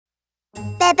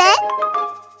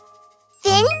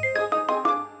Bebefinn.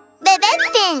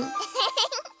 Bebefinn.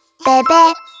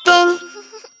 Bebefinn.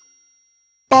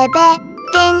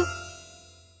 Bebefinn.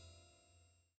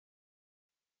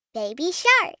 Baby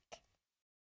shark.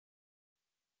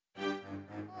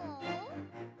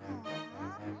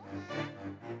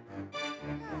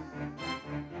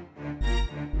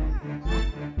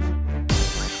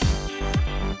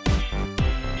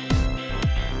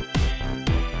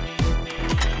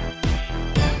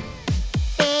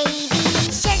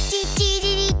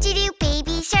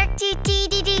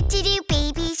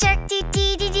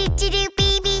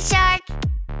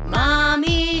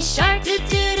 Mommy shark doo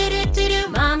doo doo doo doo doo.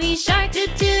 Mommy shark doo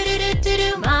doo doo doo doo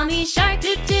doo. Mommy shark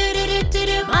doo doo doo doo doo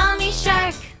doo. Mommy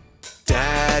shark.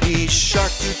 Daddy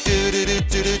shark doo doo doo doo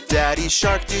doo doo. Daddy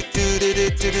shark doo doo doo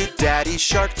doo doo doo. Daddy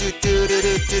shark doo doo doo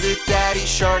doo doo doo. Daddy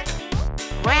shark.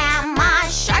 Grandma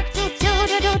shark doo doo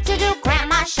doo doo doo doo.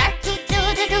 Grandma shark doo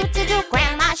doo doo doo doo doo.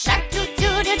 Grandma shark doo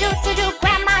doo doo doo doo doo.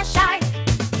 Grandma shark.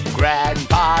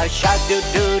 Grandpa shark doo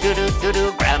doo doo doo doo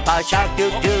doo. Grandpa shark doo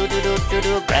doo doo doo doo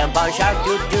doo. Grandpa shark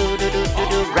doo doo doo doo doo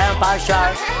doo. Grandpa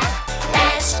shark.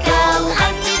 Let's go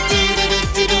hunt doo doo doo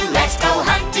doo doo. Let's go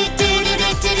hunt doo doo doo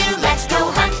doo doo. Let's go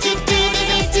hunt doo doo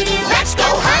doo doo doo. Let's go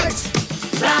hunt.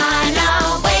 Run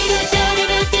away doo doo doo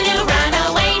doo doo doo. Run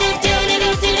away doo doo doo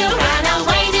doo doo doo. Run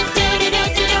away doo doo doo doo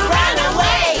doo doo. Run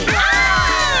away.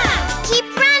 Keep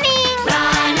running.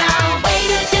 Run away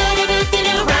doo doo doo doo doo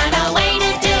doo. Run away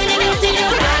doo doo doo doo doo doo.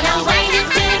 Run away doo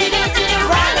doo doo doo doo doo.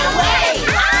 Run away.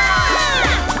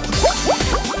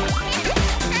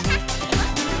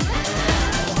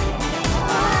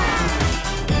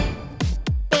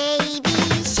 Baby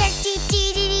shark doo doo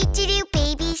doo doo doo.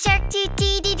 Baby shark doo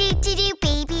doo doo doo doo.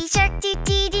 Baby shark doo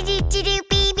doo doo doo doo.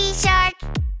 Baby shark.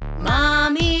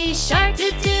 Mommy shark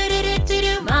doo doo doo doo doo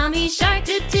doo. Mommy shark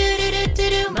doo doo doo doo doo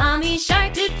doo. Mommy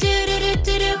shark doo doo doo doo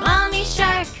doo doo. Mommy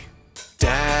shark.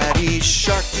 Daddy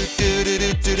shark doo doo doo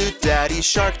doo doo doo. Daddy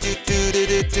shark doo doo doo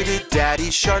doo doo doo. Daddy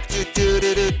shark doo doo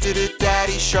doo doo doo doo.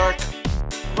 Daddy shark.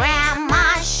 Grandma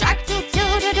shark doo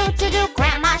doo doo doo doo doo.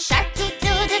 Grandma shark doo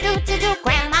doo doo doo doo doo.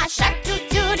 Grandma shark doo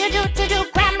doo doo doo doo doo.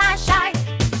 Grandma shark.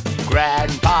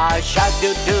 Grandpa shark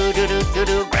doo doo doo doo doo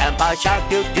doo. Grandpa shark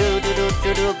doo doo doo doo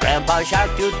doo doo. Grandpa shark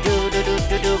doo doo doo doo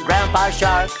doo doo. Grandpa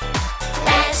shark.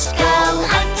 Let's go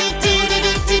hunt doo doo doo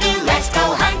doo doo doo. Let's go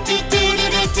hunt doo doo doo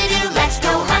doo doo doo. Let's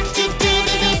go hunt doo doo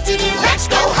doo doo doo doo. Let's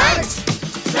go hunt.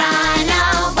 Run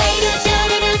away doo doo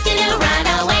doo doo doo doo. Run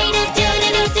away doo doo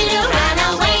doo doo doo doo. Run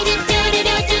away doo doo doo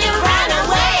doo doo doo. Run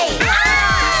away.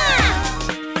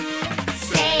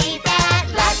 Save at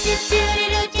last doo doo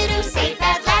doo doo doo. Save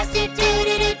at last doo doo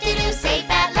doo doo doo doo. Save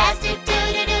at last doo doo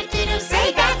doo doo doo doo.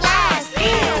 Save at last.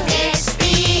 It's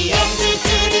the end doo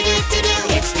doo doo doo doo doo.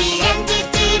 It's the end doo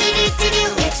doo doo doo doo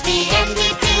doo. It's the end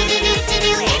doo doo doo doo doo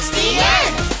doo. It's the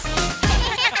end.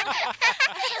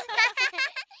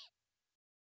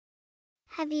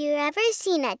 Have you ever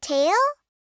seen a tail?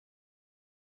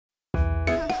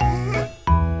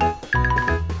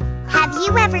 Have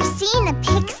you ever seen a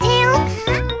pig's tail?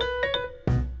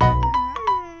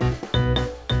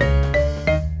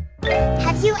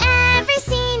 Have you ever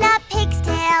seen a pig's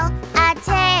tail? A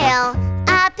tail,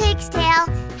 a pig's tail.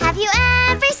 Have you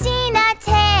ever seen a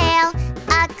tail?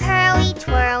 A curly,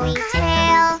 twirly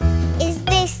tail. Is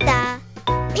this the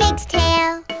pig's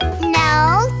tail?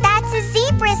 No, that's a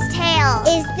zebra's tail.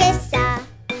 Is this a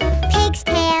pig's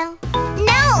tail?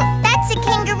 No, that's a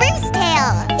kangaroo's tail.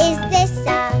 Is this a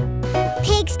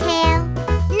pig's tail?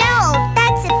 No,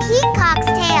 that's a peacock's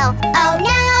tail. Oh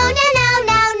no, no, no,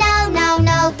 no, no, no,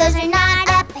 no. Those are not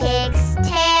a pig's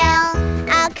tail.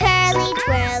 A curly,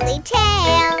 twirly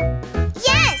tail.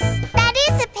 Yes, that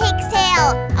is a pig's tail.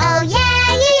 Oh yeah,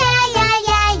 yeah, yeah, yeah,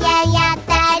 yeah, yeah, yeah.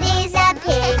 That is a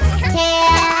pig's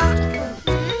tail.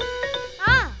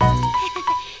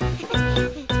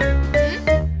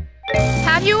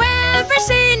 Have you ever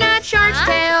seen a shark's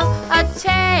tail?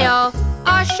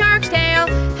 A shark's tail.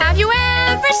 Have you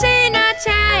ever seen a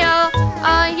tail?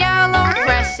 A yellow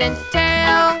crescent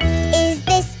tail. Is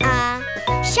this a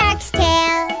shark's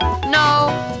tail?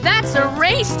 No, that's a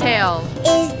race tail.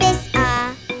 Is this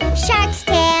a shark's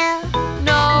tail?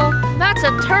 No, that's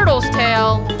a turtle's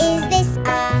tail. Is this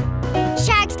a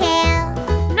shark's tail?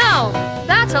 No,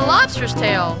 that's a lobster's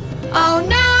tail. Oh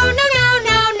no, no, no,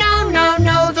 no, no, no,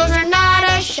 no. Those are not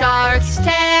a shark's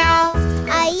tail.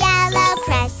 A yellow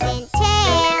crescent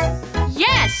tail.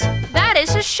 Yes, that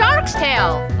is a shark's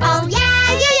tail. Oh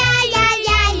yeah, yeah, yeah, yeah,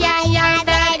 yeah, yeah, yeah.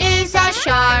 That is a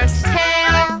shark's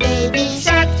tail. Baby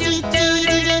shark doo doo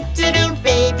doo doo doo doo.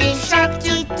 Baby shark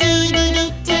doo doo doo doo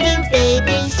doo doo.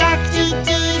 Baby shark doo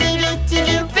doo doo doo doo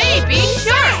doo. Baby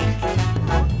shark.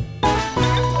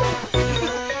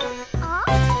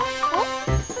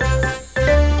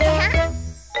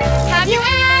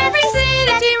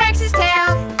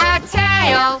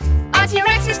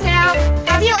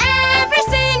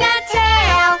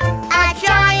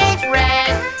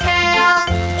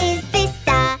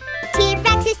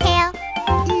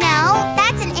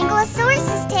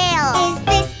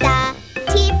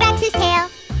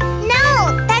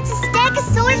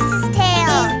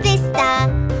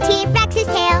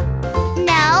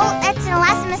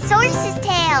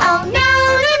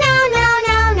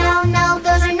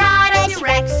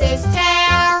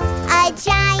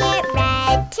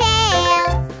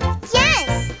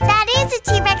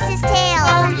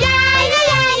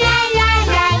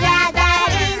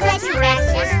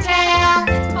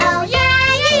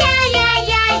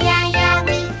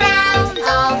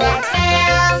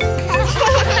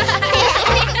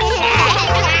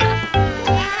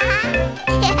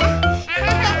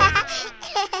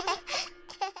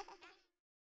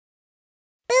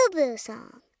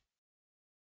 song.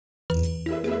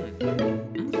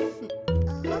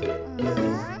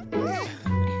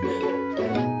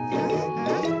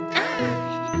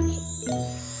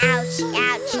 Ouch,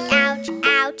 ouch, ouch,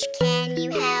 ouch, can you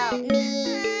help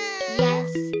me?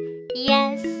 Yes,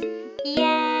 yes,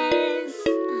 yes.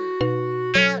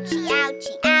 Ouchie,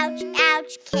 ouchie, ouch,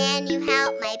 ouch, can you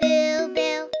help my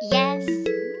boo-boo? Yes,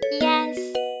 yes,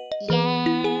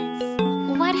 yes.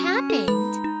 What happened?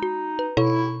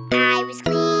 I was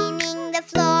cleaning the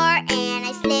floor and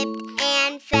I slipped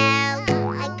and fell.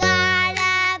 I got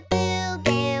a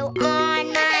boo-boo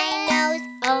on my nose.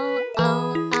 Oh,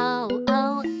 oh, oh,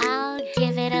 oh, I'll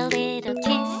give it a little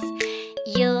kiss.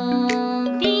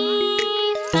 You'll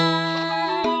be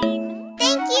fine.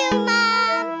 Thank you,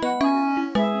 Mom.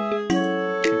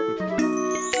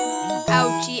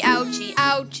 Ouchie, ouchie,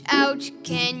 ouch, ouch,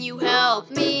 can you help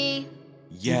me?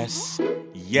 Yes,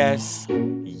 yes,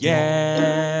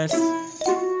 yes.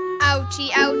 Ouchie,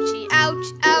 ouchie,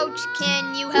 ouch, ouch,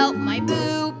 can you help my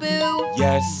boo-boo?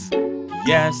 Yes,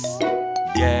 yes,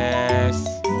 yes.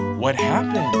 What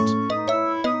happened?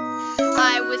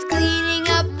 I was cleaning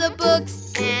up the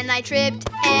books and I tripped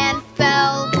and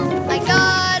fell. I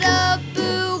got a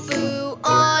boo-boo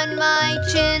on my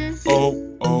chin. Oh,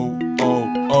 oh, oh,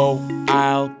 oh,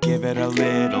 I'll give it a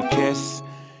little kiss.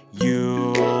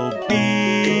 You'll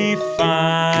be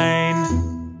fine.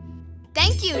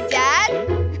 Thank you, Dad.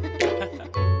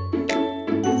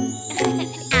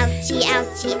 Ouchie,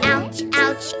 ouchie, ouch,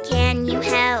 ouch, can you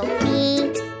help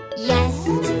me? Yes,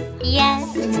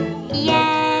 yes,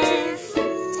 yes.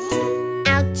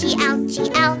 Ouchie, ouchie,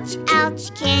 ouch,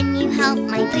 ouch, can you help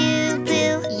my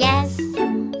boo-boo? Yes,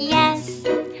 yes,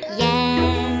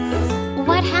 yes.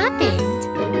 What happened?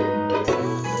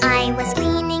 I was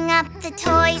cleaning up the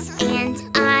toys and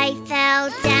I fell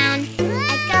down.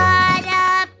 I got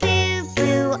a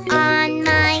boo-boo on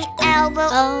my elbow.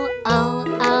 Oh, oh,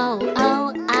 oh,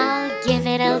 oh, I'll give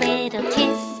it a little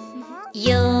kiss.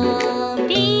 You'll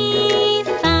be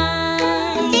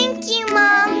fine. Thank you,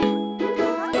 Mom.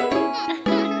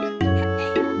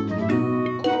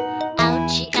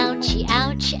 Ouchie, ouchie,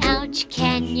 ouch, ouch,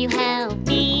 can you help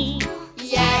me?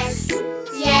 Yes,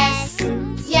 yes,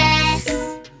 yes.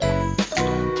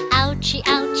 Ouchie,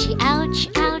 ouchie, ouch,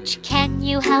 ouch, can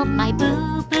you help my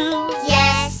boo-boo?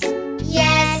 Yes,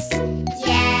 yes,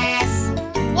 yes.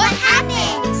 What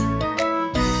happened?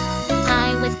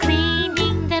 I was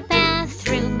cleaning the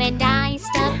bathroom and I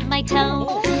stubbed my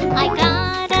toe. I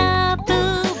got a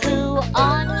boo-boo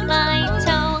on my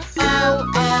toe. Oh,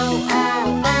 oh,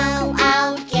 oh, oh,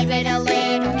 I'll give it a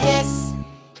little kiss.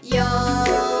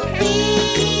 You'll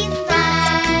be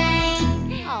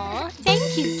fine. Aw,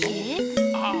 thank you, kids.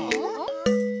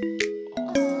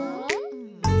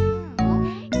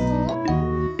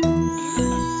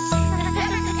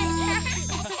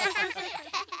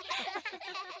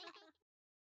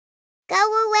 Go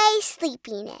away,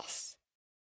 sleepiness.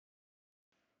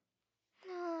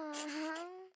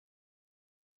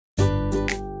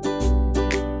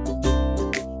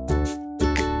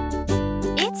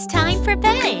 It's time for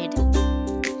bed.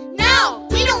 No,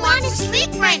 we don't want to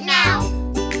sleep right now.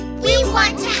 We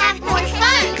want to have more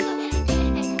fun.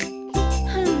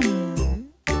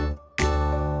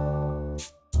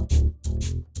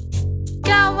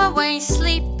 Go away,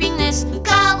 sleepiness.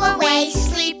 Go away,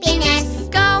 sleepiness.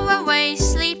 Go away,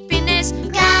 sleepiness.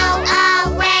 Go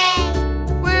away.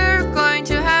 We're going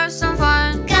to have some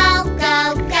fun. Go,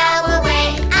 go, go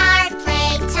away. Our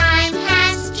playtime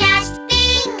has just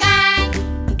begun.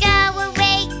 Go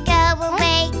away, go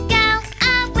away, go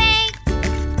away.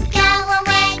 Go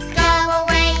away, go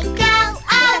away, go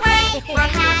away.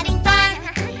 We're having fun.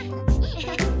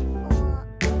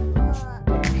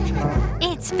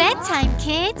 It's bedtime,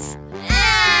 kids.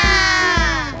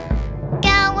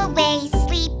 Go away,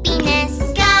 sleepiness.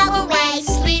 Go away,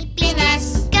 sleepiness.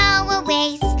 Go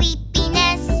away,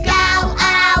 sleepiness. Go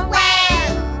away.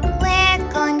 We're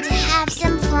going to have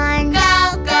some fun.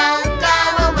 Go, go, go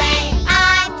away.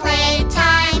 Our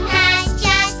playtime has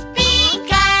just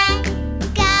begun.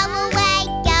 Go away,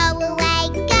 go away,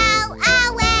 go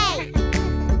away.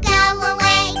 Go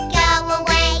away, go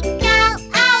away, go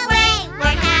away.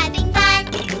 We're having fun.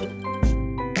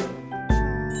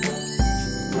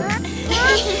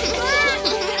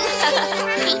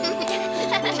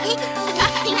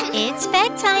 It's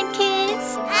bedtime,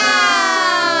 kids.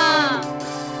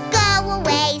 Go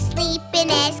away,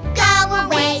 sleepiness. Go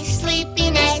away,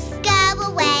 sleepiness. Go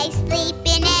away,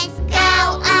 sleepiness.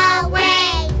 Go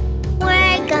away.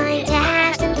 We're going to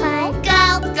have some fun.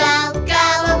 Go, go, go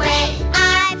away.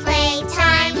 Our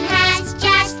playtime has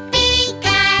just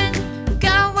begun.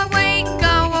 Go away,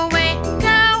 go away.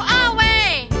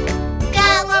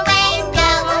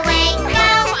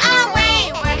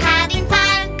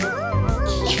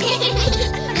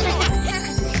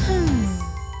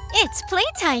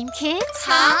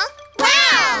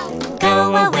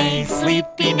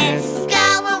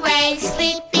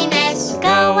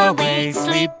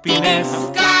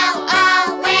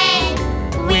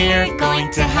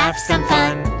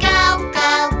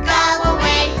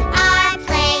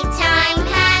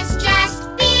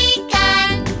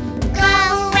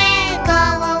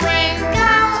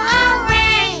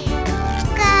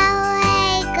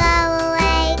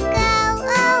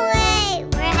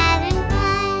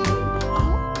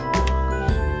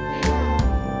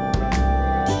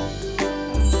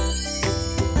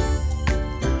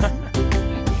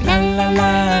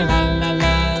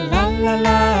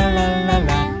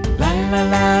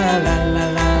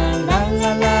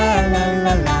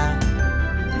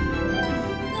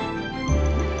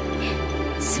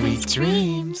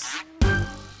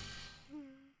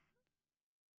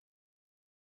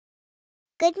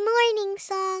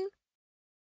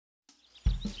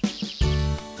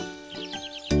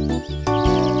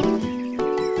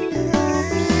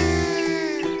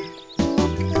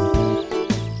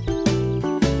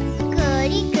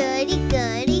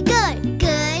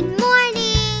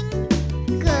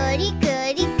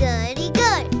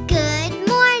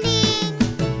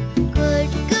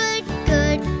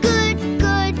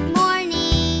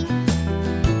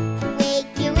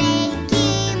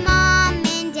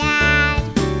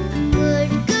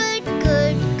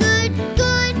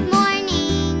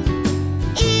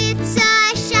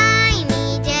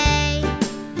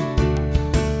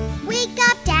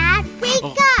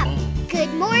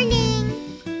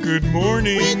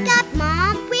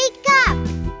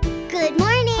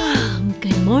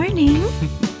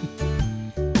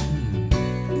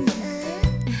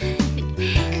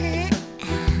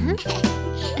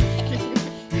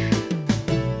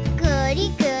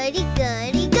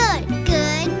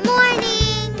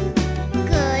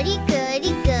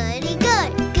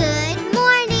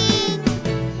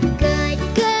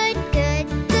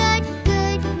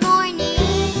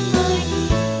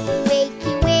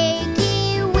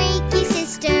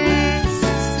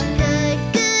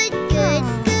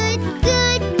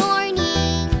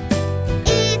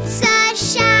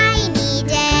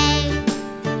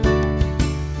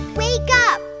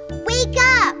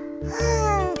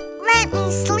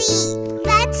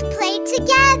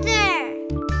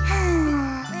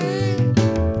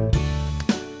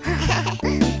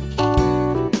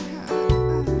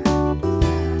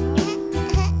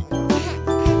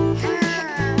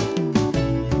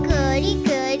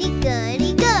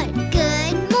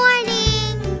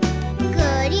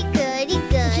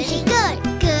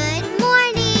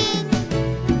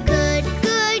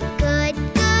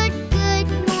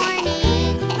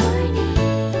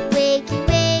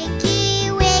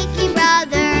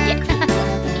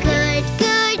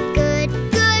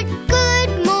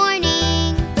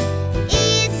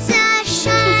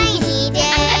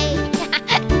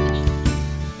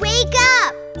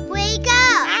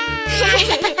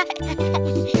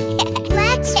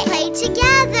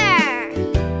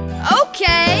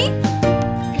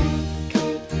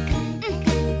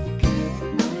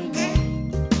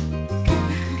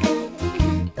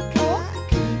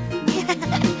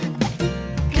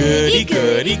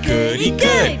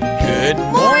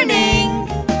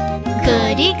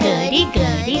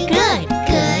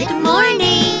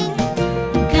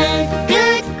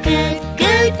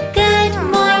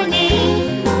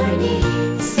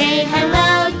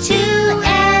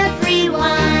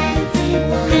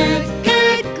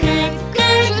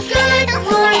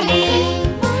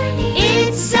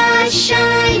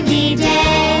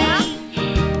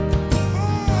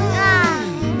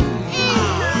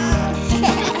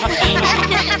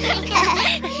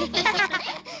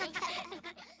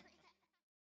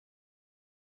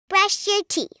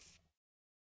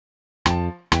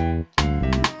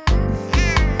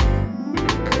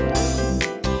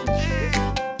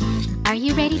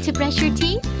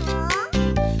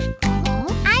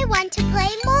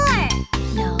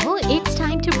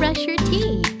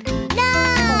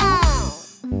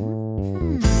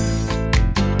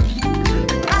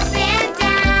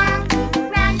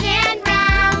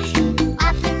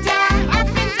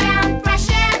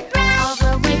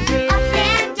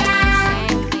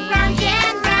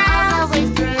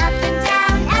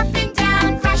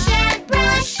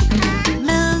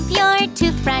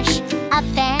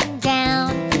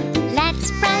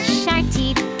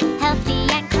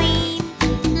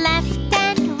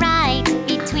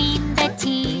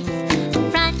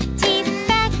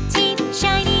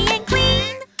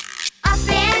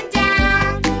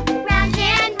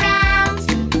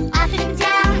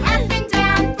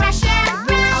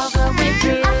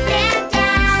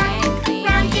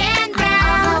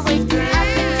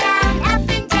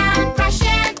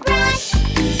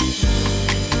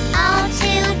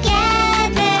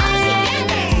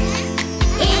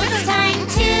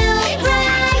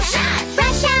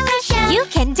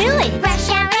 can do it.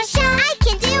 Russia, I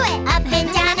can do it. Up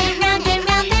and down and round and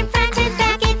front and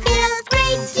back, it feels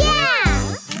great,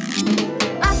 yeah!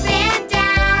 Up and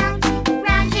down,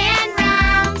 round and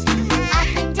round.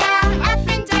 Up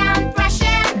and down, brush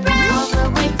and brush. All the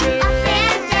way through. Up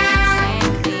and down,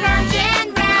 round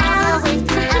and round. All the way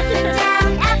through.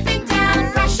 Up and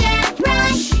down, brush and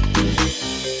brush.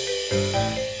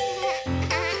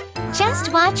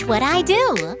 Just watch what I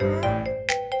do.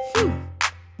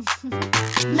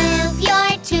 Move your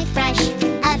toothbrush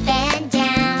up and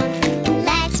down.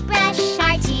 Let's brush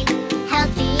our teeth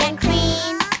healthy and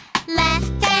clean.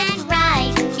 Left and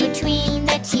right between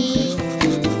the teeth.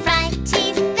 Front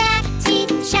teeth, back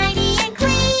teeth, shiny and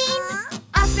clean.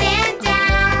 Up and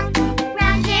down,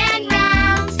 round and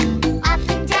round. Up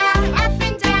and down,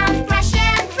 brush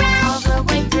and brush. All the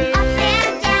way through. Up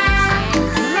and down,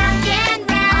 round and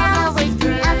round. All the way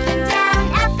through. Up and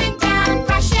down,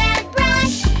 brush and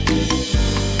brush.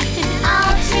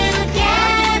 All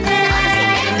together,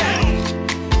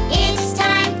 it's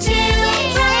time to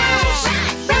brush.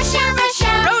 Brush out,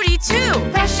 Brody too.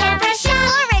 brush out,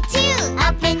 Laura too.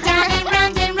 Up and down and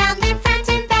round and front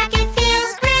and back, it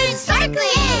feels great.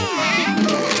 Sparkling.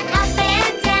 Up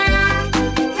and down,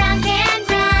 round and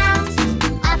round.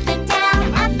 Up and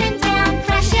down,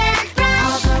 brush and brush.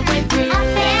 All the way through.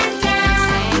 Up and down,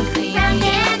 round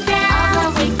and round.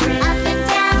 All the way through.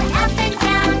 Up and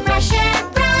down, brush and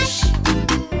brush.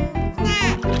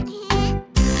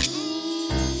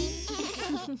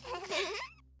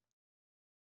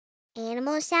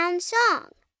 Animal sound song.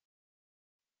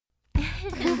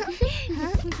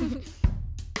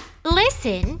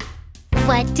 Listen.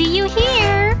 What do you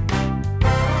hear?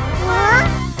 What?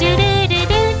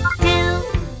 Do-do-do-do-do.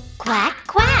 Quack,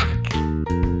 quack.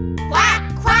 Quack,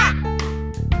 quack.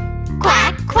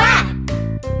 Quack, quack.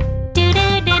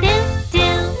 Do-do-do-do-do.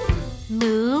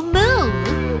 Moo, moo.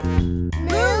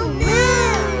 Moo,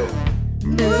 moo.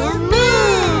 Moo,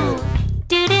 moo.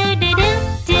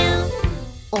 Do-do-do-do-do.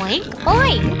 Oink,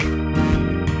 oink.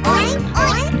 Oink,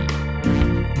 oink.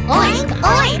 Oink,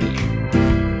 oink.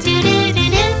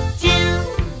 Do-do-do-do-do.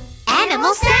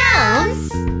 Animal sounds.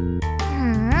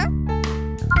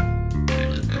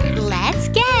 Let's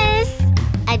guess.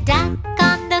 A duck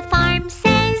on the farm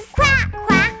says Quack,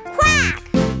 quack, quack.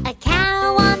 a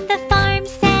cow on the farm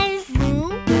says Moo,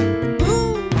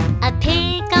 moo. a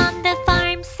pig on the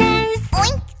farm says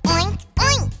Oink, oink,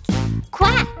 oink.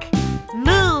 quack.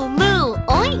 Moo, moo,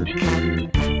 oink.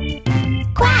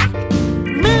 Quack.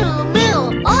 Moo,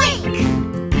 moo, oink.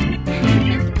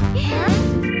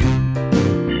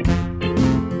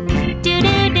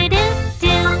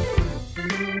 Do-do-do-do-do.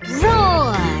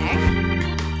 Roar.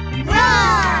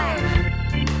 Roar.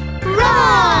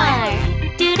 Roar.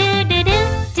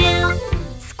 Do-do-do-do-do.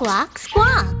 Squawk,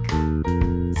 squawk.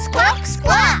 Squawk,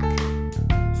 squawk.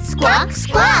 Squawk,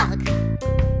 squawk.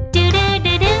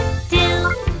 Do-do-do-do-do.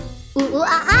 Ooh, ooh,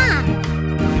 ah, ah.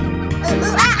 Ooh,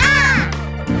 ooh, ah, ah.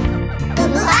 Ooh,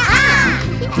 ooh, ah, ah.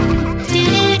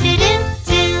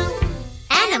 Do-do-do-do-do.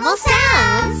 Animal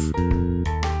sounds.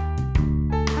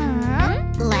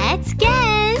 Let's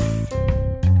guess.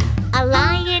 A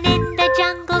lion in the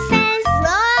jungle says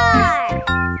Roar.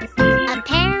 a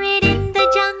parrot in the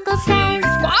jungle says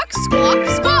Squawk, squawk,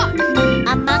 squawk.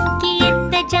 a monkey in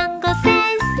the jungle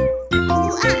says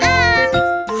Ooh, ah, ah.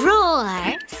 roar,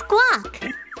 squawk.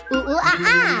 Ooh, ooh, ah,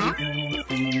 ah.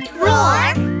 Roar.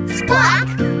 Squawk.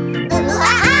 Ooh, ooh,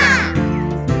 ah, ah.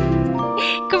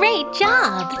 Great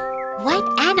job! What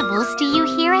animals do you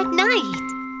hear at night?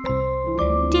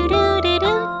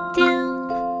 Do-do-do-do-do.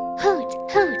 Hoot,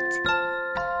 hoot.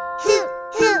 Hoot,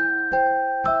 hoot.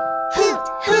 Hoot,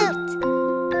 hoot.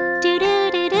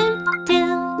 Do-do-do-do-do.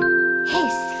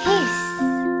 Hiss, hiss.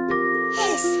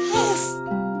 Hiss, hiss.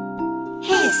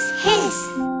 Hiss, hiss.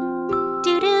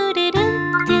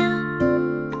 Do-do-do-do-do.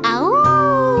 Ow!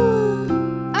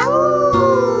 Ow.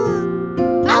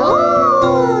 Ow!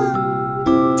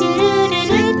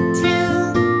 Do-do-do-do-do.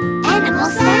 Animal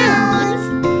sounds.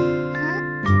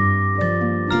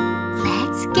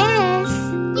 Let's guess.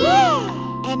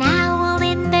 Yeah. An owl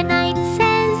in the night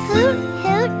says Hoot,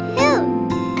 hoot, hoot.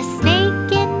 a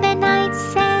snake in the night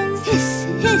says Hiss,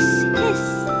 hiss, hiss.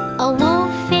 a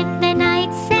wolf in the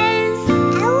night says Ow.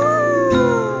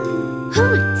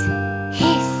 hoot,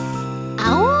 hiss,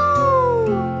 ow.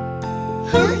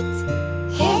 Hoot,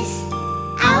 hiss,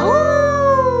 ow.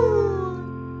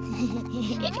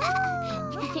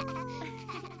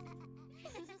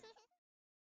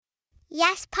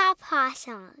 Yes, Papa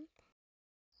song.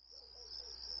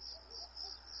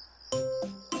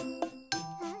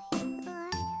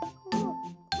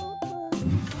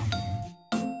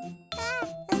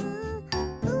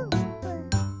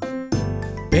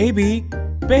 Baby,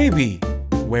 baby,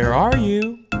 where are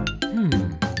you?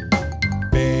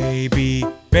 Baby,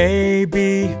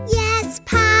 baby. Yes,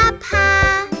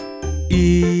 Papa.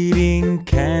 Eating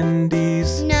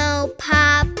candies. No,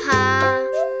 Papa.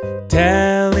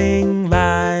 Telling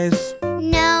lies.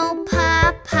 No,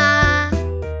 Papa.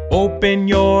 Open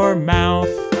your mouth.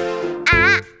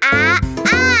 Ah, ah,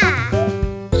 ah.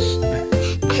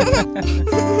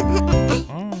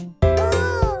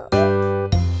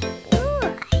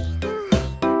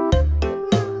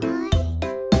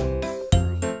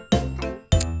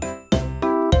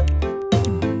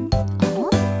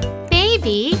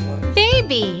 Baby,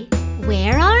 baby,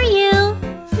 where are you?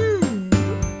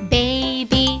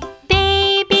 Baby,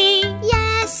 baby,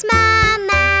 Yes,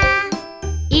 Mama.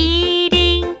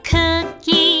 eating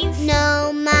cookies,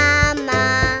 No,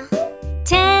 Mama.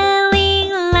 telling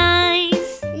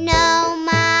lies. No,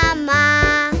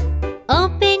 Mama.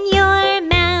 Open your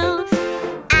mouth.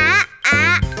 Ah,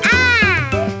 ah,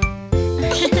 ah.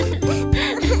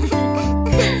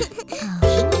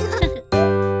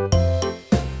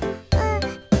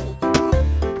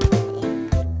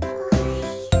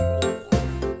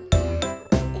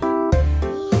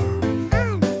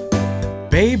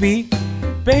 Baby,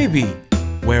 baby,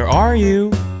 where are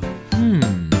you?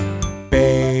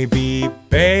 Baby,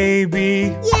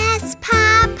 baby, Yes,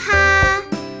 Papa.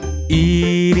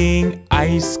 eating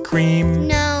ice cream.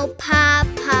 No,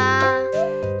 Papa.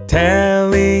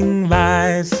 Telling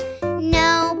lies.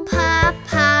 No,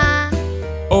 Papa.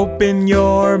 Open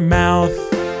your mouth.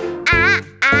 Ah,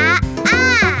 ah,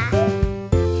 ah.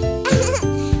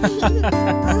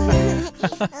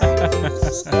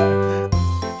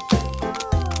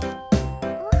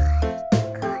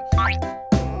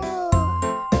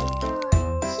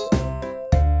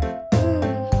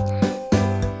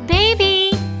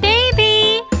 Baby,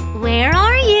 baby, where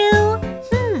are you?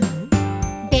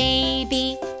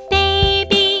 Baby,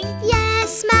 baby,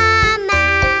 Yes,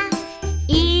 Mama.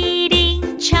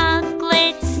 eating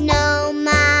chocolates, No,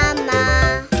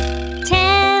 Mama.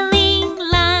 telling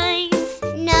lies.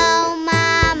 No,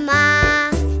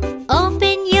 Mama.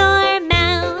 Open your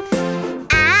mouth.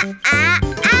 Ah, ah,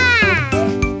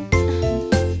 ah.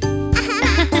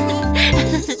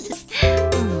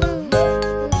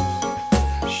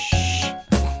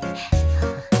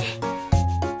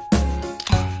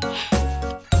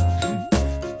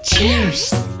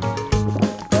 Cheers.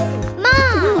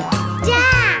 Mom!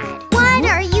 Dad! What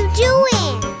are you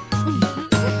doing?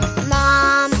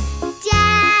 Mom!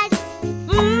 Dad!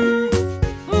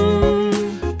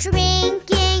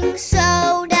 Drinking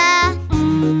soda.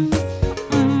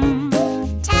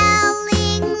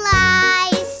 Telling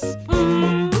lies.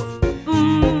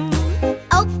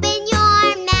 Open your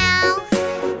mouth.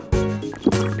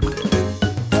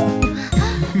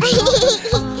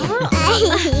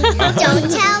 Don't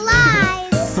tell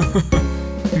lies.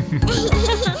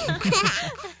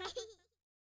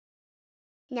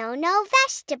 No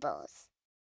vegetables.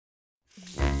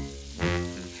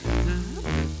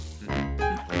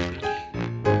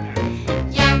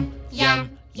 Yum, yum,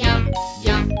 yum,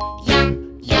 yum,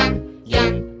 yum, yum,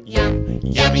 yum, yum,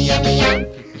 yummy, yummy, yum,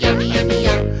 yummy, yummy,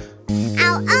 yum.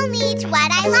 I'll only eat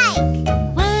what I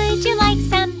like. Would you like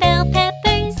some bell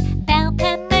peppers? Bell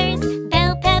peppers,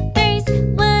 bell peppers.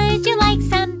 Would you like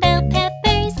some bell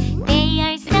peppers? They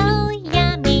are so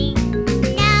yummy.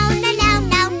 No, no, no,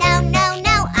 no, no, no,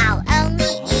 no. I'll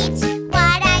only eat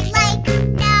what I like.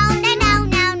 No, no, no,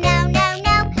 no, no, no,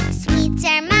 no. Sweets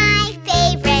are my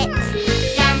favorite.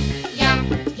 Yum, yum,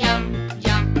 yum,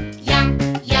 yum, yum,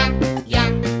 yum,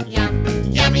 yum, yum,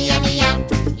 yummy, yummy, yum,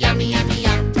 yummy, yummy,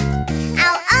 yum.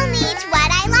 I'll only eat what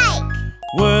I like.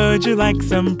 Would you like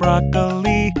some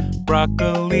broccoli?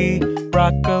 Broccoli,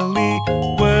 broccoli.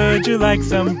 Would you like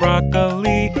some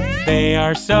broccoli? They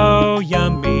are so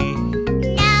yummy.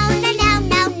 No, no, no,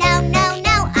 no, no, no,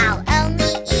 no. I'll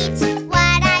only eat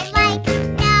what I like.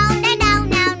 No, no, no,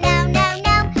 no, no, no,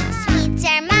 no. Sweets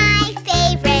are my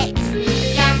favorite.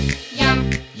 Yum, yum,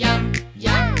 yum,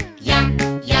 yum, yum,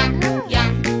 yum,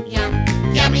 yum, yum,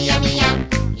 yummy, yummy, yum,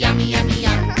 yummy, yummy,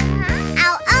 yum.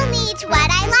 I'll only eat what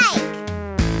I like.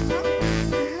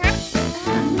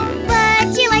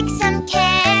 Would you like some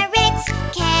carrots?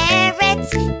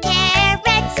 Carrots,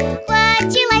 carrots.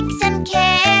 Would you like some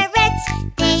carrots?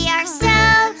 They are so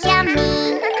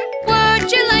yummy.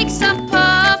 Would you like some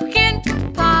pumpkin?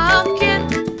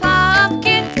 Pumpkin,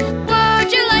 pumpkin.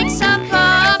 Would you like some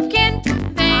pumpkin?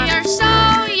 They are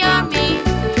so yummy.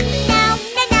 No,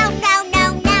 no, no, no, no,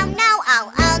 no, no.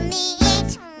 I'll only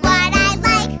eat what I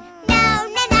like. No,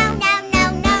 no, no, no, no,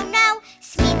 no, no.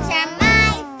 Sweets are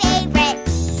my favorite.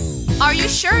 Are you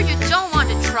sure you don't want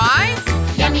to try?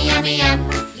 No, Yummy, yummy, yum.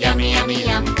 Yummy, yummy,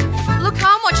 yum. Look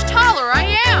how much taller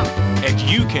I am. And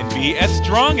you can be as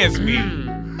strong as me.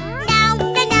 No,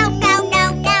 no, no, no,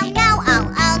 no, no, no. I'll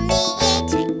only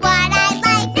eat what I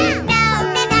like.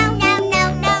 No, no, no, no, no,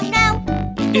 no,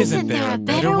 no. Isn't there a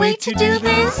better way to do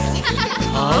this?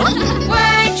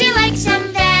 Would you like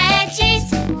some veggies?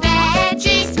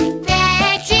 Veggies,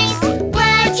 veggies.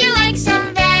 Would you like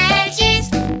some veggies?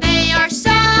 They are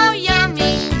so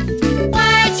yummy.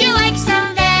 Would you like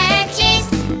some veggies?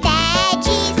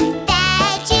 Veggies,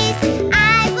 veggies.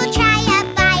 I will try a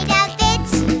bite of it.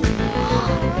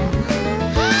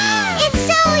 It's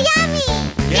so yummy.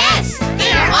 Yes,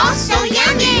 they are all so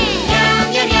yummy.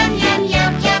 Yum, yum, yum, yum,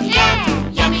 yum, yum, yum.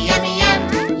 Yummy, yummy, yum.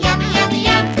 Yummy, yummy,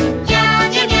 yum.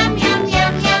 Yum, yum, yum, yum,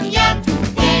 yum, yum, yum.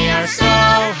 They are so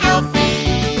healthy.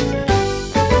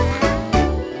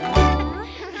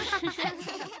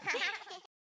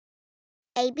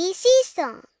 ABC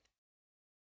song.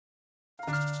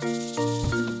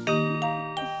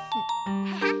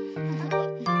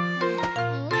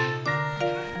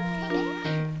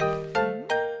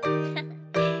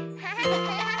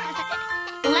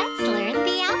 Let's learn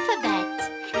the alphabet.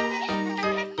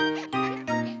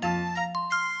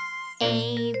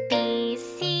 A, B,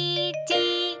 C,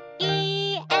 D,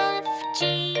 E, F,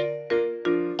 G,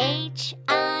 H,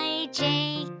 I,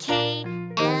 J, K,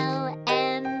 L,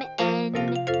 M, N,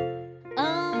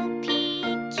 O, P,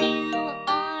 Q,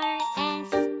 R,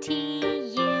 S, T,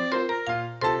 U,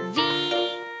 V,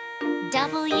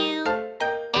 W,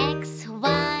 X,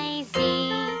 Y, Z.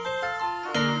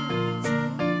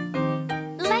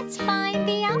 Let's find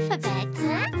the alphabet.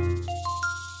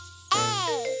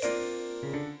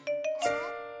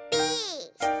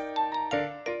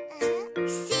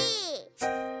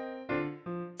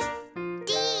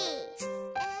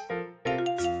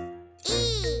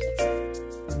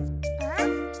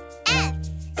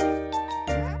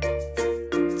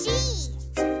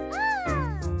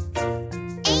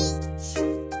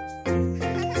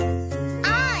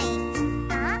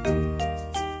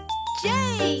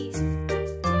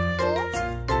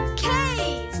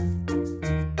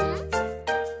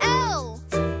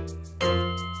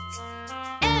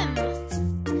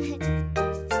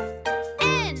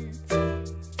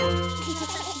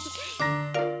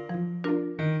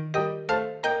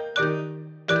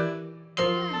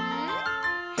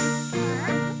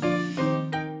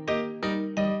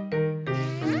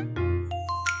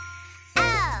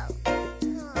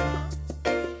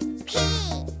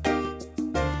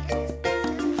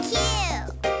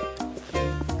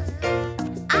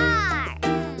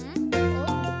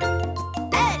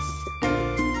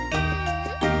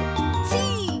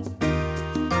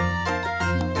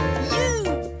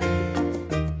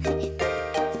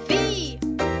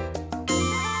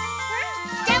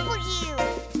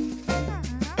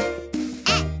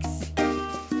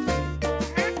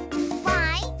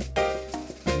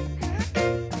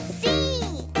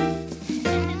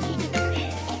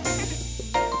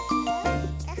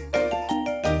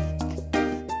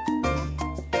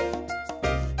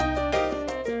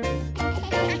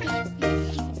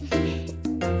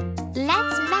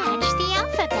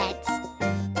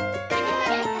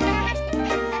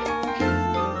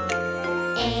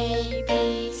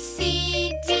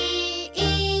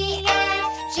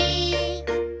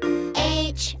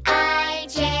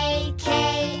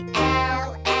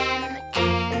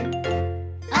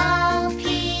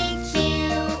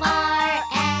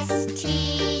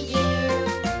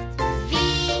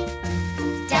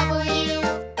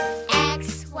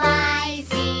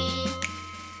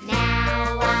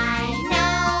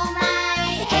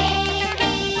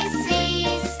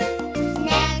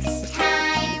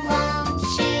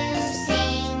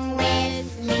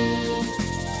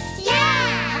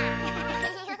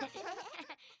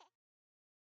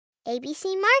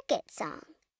 ABC Market song.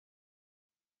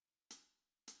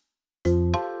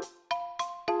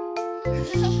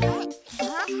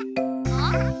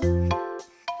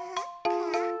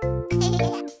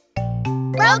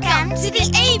 Welcome to the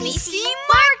ABC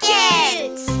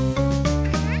Market!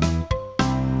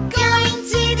 Going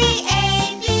to the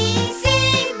ABC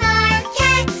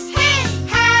Market. Hey!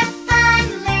 Have fun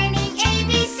learning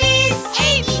ABCs.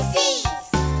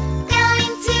 ABCs!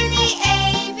 Going to the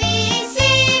ABC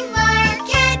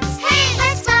Market. Hey!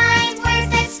 Let's find words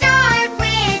that start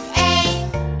with A.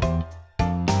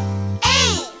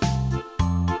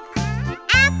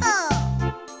 Apple.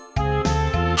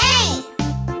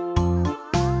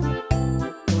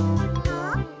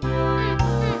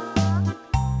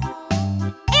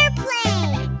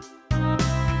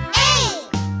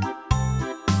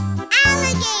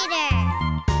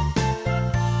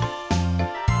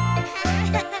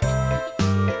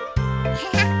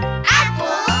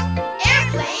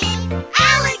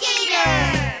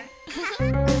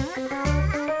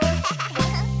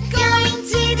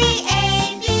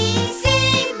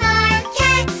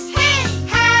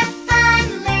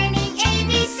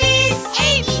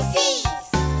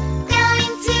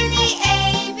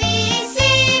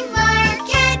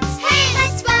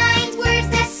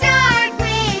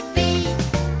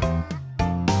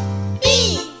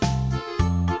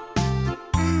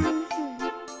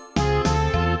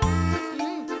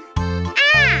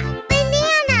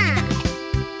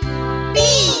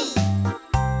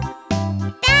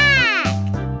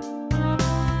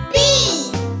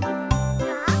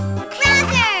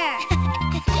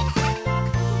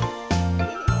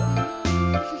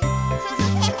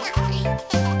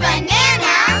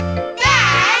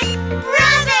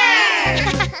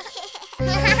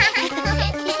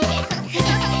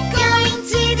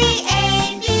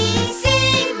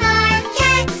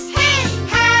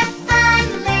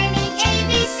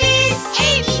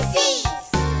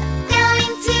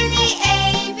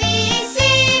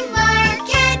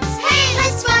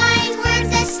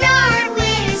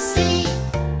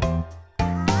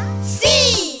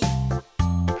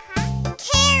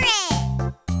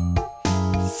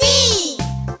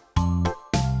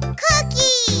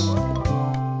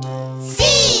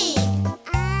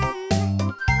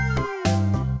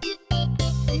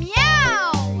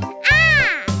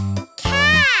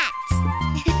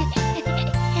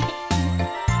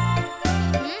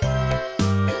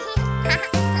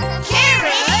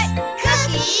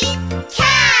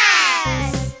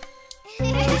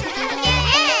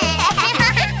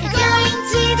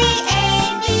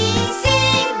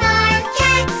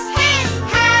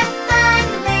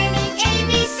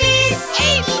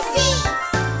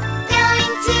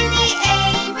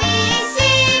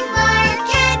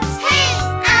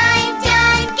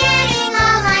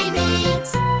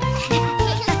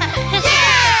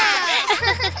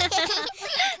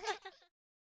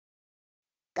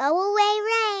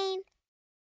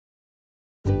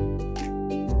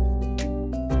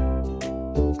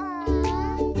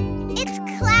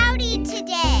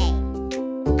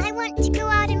 to go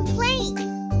out and play,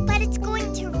 but it's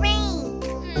going to rain.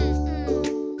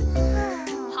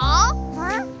 Huh?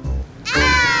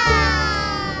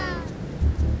 Ah!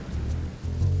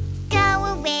 Go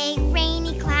away,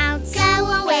 rainy clouds.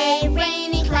 Go away,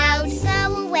 rainy clouds.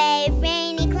 Go away,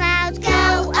 rainy clouds.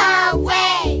 Go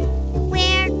away.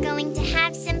 We're going to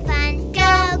have some fun.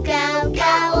 Go, go,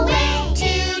 go away.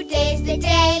 Today's the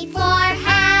day for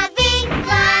having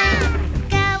fun.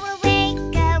 Go away,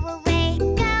 go away,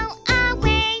 go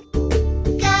away.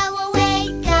 Go away,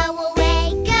 go away,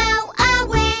 go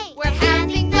away. We're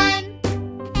having fun.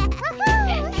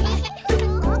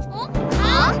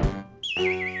 Huh?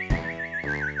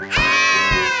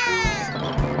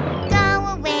 Go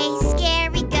away,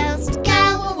 scary ghost. Go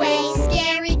away,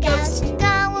 scary ghost.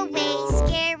 Go away,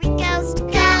 scary ghost.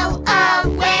 Go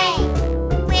away.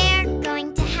 We're going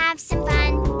to have some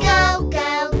fun. Go,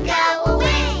 go, go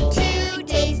away.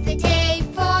 Today's the day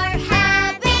for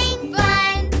having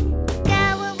fun. Go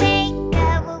away, go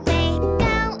away,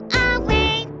 go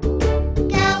away.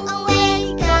 Go away,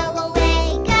 go away,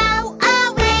 go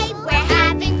away. We're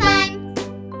having fun.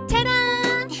 Ta-da!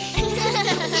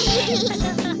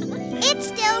 It's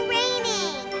still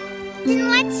raining. Then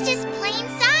let's just play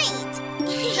inside.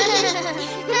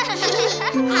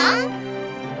 Huh?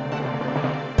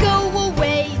 Go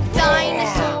away,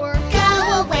 dinosaur. Go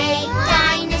away,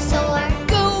 dinosaur.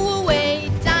 Go away,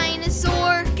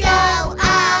 dinosaur. Go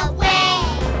away.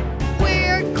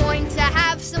 We're going to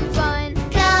have some fun.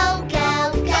 Go,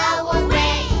 go, go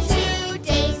away.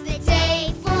 Today's the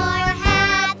day for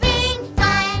having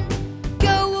fun.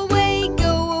 Go away,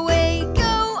 go away,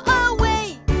 go away.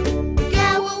 Go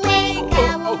away, go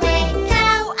away, go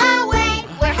away.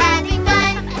 We're having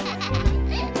fun.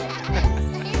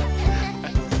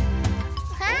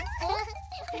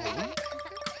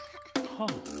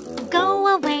 Go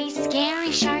away,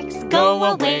 scary sharks. Go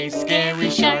away, scary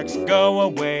sharks. Go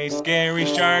away, scary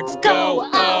sharks. Go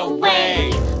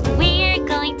away. We're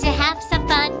going to have some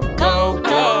fun. Go,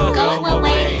 go, go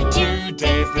away.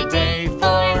 Today's the day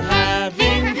for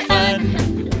having fun.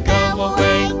 Go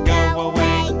away, go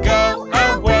away, go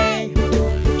away.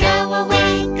 Go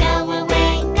away, go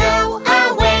away, go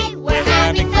away. We're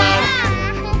having fun.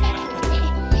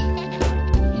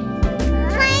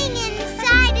 Playing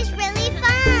inside is really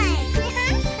fun.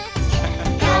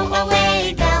 Go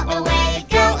away, go away,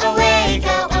 go away,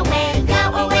 go away, go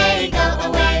away, go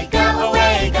away, go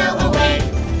away, go away.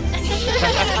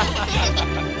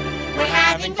 We're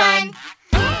having fun.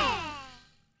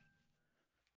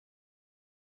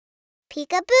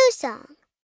 Peekaboo song.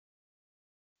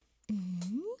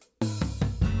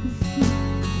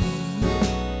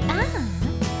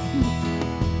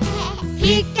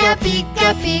 Pika, pika,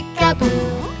 peekaboo.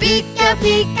 Pika,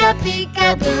 pika,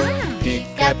 peekaboo.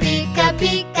 Pika, pika,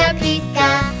 pika, pika.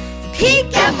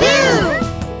 Peekaboo!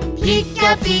 Pika,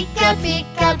 pika,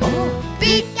 peekaboo.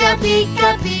 Pika, pika,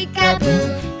 peekaboo.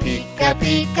 Pika,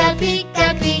 pika, pika,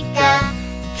 pika.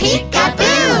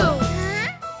 Peekaboo!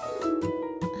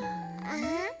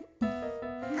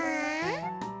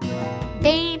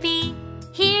 Baby,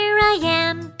 here I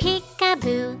am,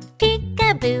 peekaboo,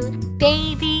 peekaboo.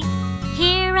 Baby,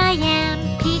 here I am,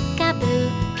 peekaboo,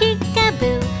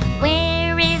 peekaboo.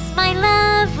 Where is my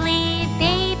lovely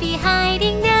baby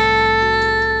hiding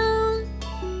now?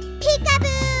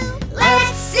 Peekaboo!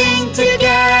 Let's sing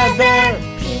together.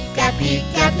 Pika,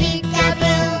 pika,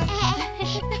 peekaboo.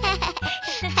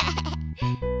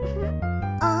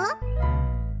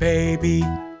 Baby,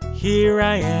 here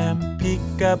I am,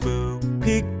 peekaboo,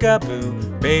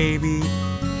 peekaboo. Baby,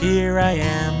 here I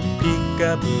am,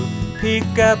 peekaboo,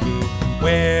 peekaboo.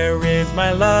 Where is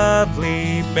my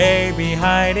lovely baby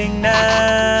hiding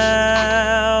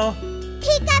now?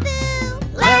 Peekaboo!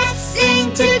 Let's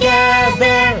sing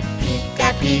together.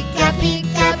 Pika, pika,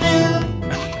 peekaboo.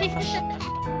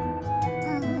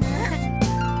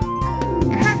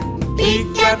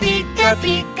 Pika, pika,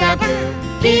 peekaboo.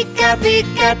 Pika,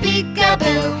 pika,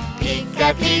 peekaboo. Pika,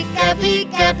 pika,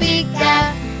 pika, pika.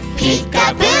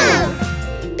 Peekaboo!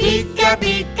 Pika,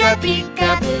 pika,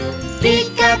 peekaboo.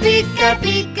 Pika, pika,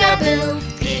 peekaboo.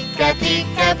 Pika,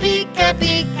 pika, pika,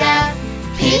 pika.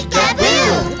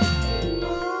 Peekaboo!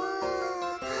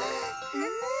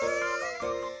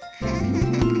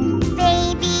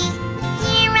 Baby,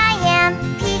 here I am,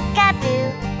 peekaboo,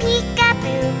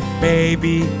 peekaboo.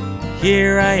 Baby,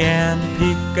 here I am,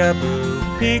 peekaboo,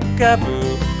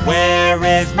 peekaboo. Where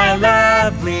is my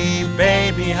lovely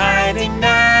baby hiding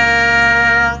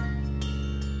now?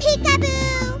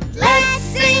 Peekaboo! Let's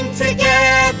sing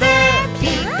together.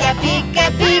 Pika, pika,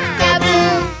 peekaboo.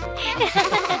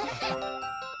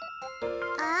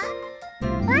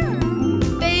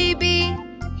 Baby,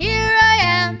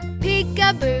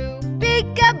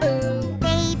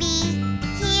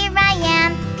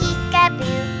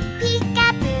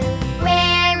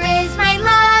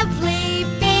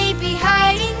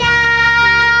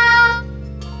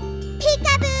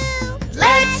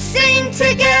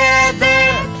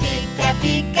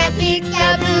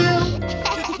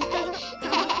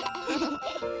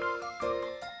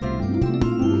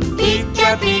 Pika,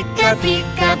 pika,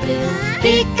 peekaboo.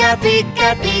 Pika, pika,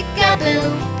 peekaboo.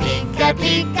 Pika,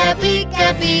 pika, pika,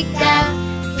 pika.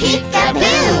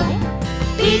 Peekaboo.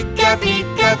 Pika,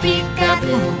 pika,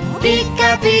 peekaboo. Pika,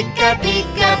 pika,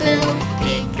 peekaboo.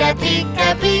 Pika, pika,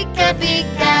 pika,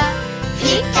 pika.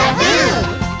 Peekaboo.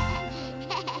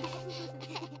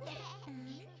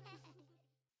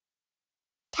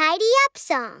 Tidy Up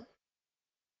Song.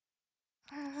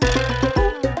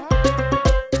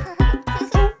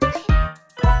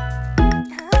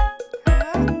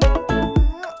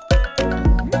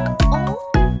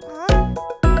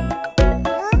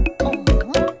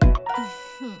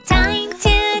 Time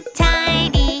to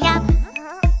tidy up.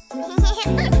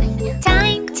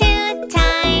 Time to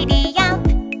tidy up.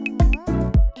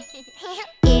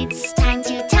 It's time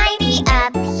to tidy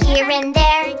up. Here and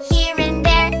there, here and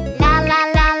there. La la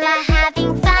la la,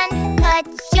 having fun. Put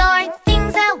your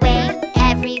things away.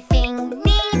 Everything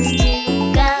needs to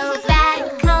go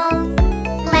back home.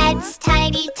 Let's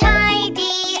tidy,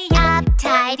 tidy up,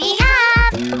 tidy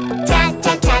up. Ta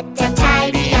ta ta ta,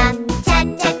 tidy up. Ta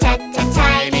ta ta ta,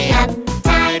 tidy up.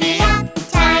 Tidy up,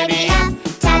 tidy up.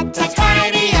 Ta ta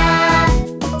tidy up.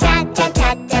 Ta ta ta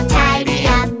ta, tidy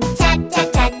up. Ta ta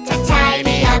ta ta,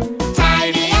 tidy up.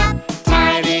 Tidy up,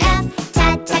 tidy up. Ta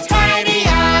ta tidy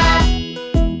up.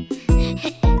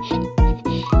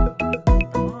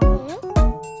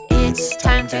 It's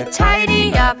time to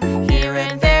tidy up. Here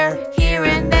and there, here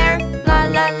and there. La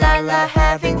la la la,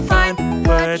 having fun.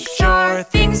 Put your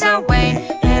things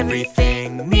away.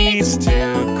 Everything needs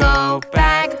to go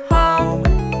back home.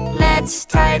 Let's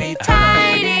tidy,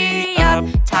 tidy up,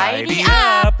 tidy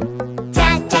up.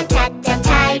 Ta ta ta ta,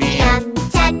 tidy up.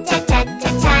 Ta ta ta ta,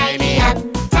 tidy up.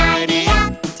 Tidy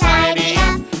up, tidy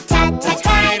up. Ta ta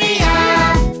tidy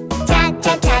up. Ta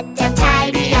ta ta ta,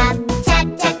 tidy up. Ta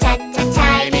ta ta ta,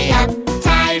 tidy up.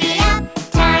 Tidy up,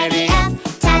 tidy up.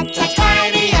 Ta ta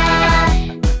tidy up.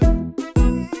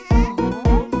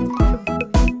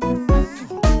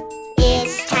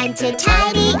 It's time to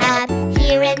tidy up.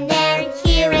 Here and there,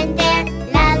 here and there.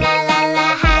 La la la la,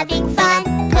 having fun.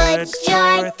 Put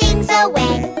your things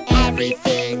away.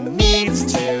 Everything needs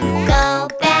to go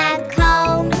back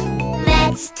home.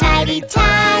 Let's tidy,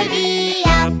 tidy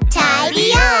up,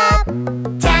 tidy up.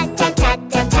 Ta ta ta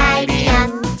ta, tidy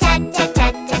up. Ta ta ta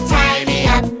ta, tidy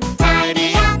up.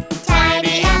 Tidy up,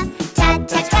 tidy up. Ta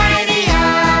ta tidy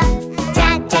up. Ta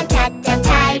ta ta ta,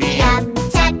 tidy up.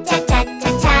 Ta ta ta ta,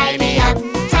 tidy up.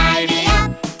 Tidy up,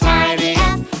 tidy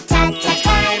up. Ta ta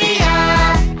tidy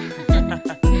up.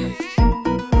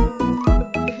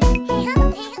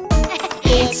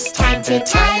 It's time to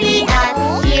tidy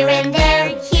up. Here and there,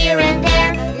 here and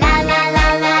there. La la la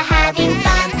la, having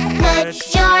fun. Put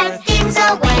your things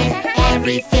away.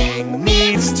 Everything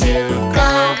needs to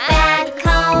go back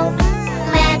home.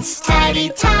 Let's tidy,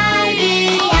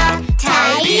 tidy up,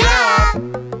 tidy up.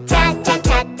 Ta ta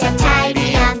ta ta,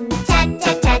 tidy up. Ta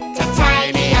ta ta ta,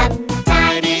 tidy up.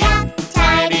 Tidy up,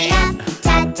 tidy up.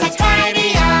 Ta ta tidy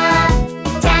up.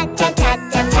 Ta ta ta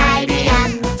ta, tidy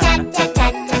up. Ta ta ta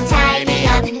ta, tidy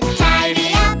up. Tidy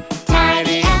up,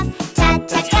 tidy up. Ta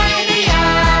ta tidy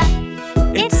up.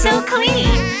 It's so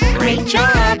clean. Great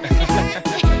job.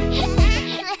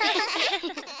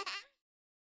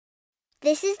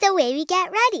 This is the way we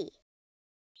get ready.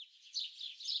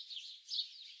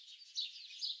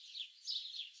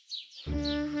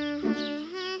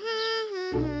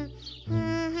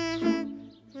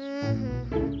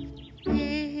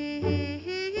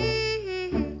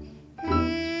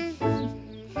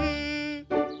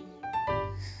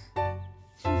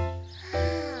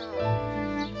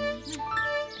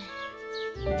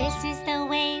 This is the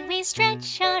way we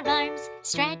stretch our arms,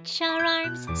 stretch our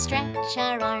arms, stretch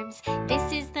our arms.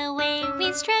 This is the way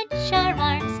we stretch our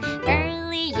arms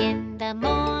early in the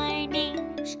morning.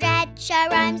 Stretch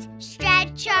our arms,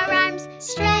 stretch our arms.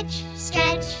 Stretch,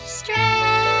 stretch, stretch.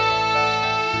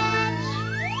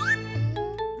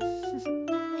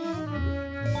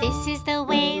 This is the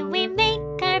way we make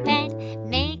our bed,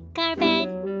 make our bed,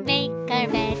 make our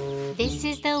bed. This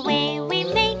is the way we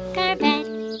make our bed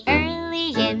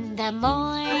early in the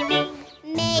morning.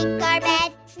 Make our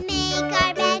bed, make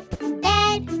our bed.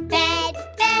 Bed, bed,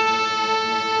 bed.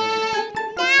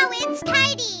 Now it's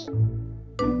tidy.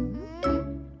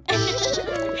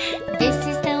 This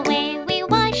is the way we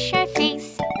wash our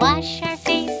face, wash our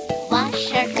face,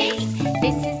 wash our face.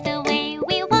 This is the way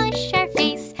we wash our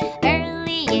face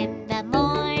early in the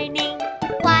morning.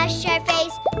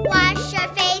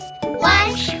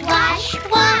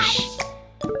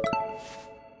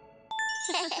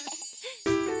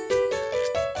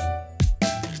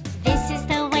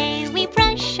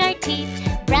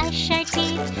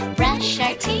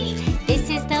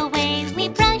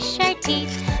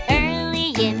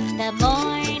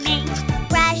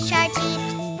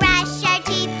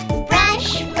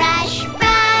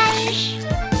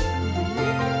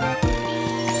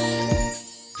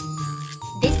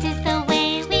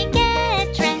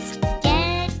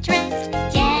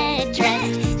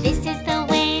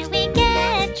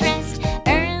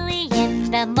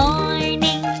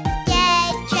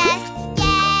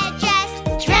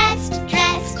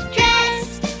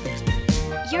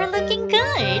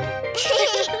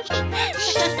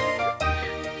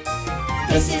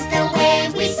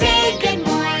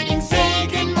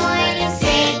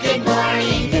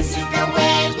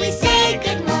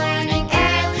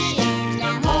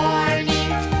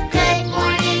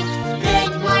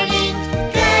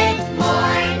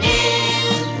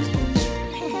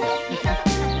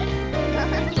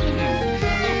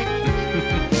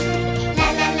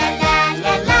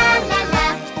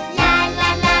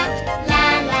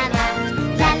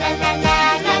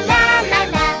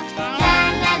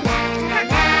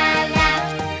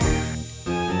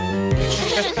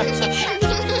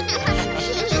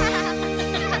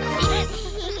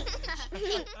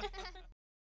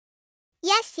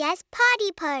 Yes, yes,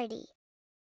 Potty Party.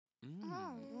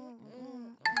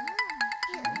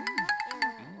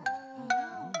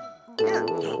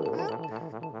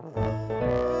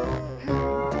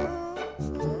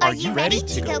 Are you ready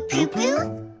to go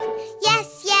poo-poo?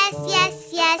 Yes, yes, yes,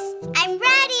 yes. I'm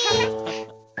ready.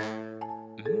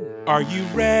 Are you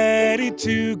ready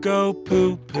to go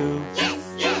poo-poo?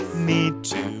 Yes, yes. Need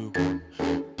to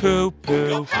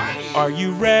poo-poo. Are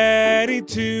you ready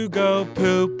to go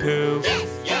poo-poo? Yes,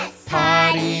 yes.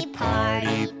 Potty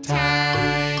party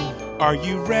time. Are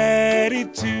you ready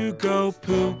to go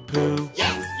poo-poo?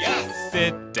 Yes, yes.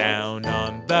 Sit down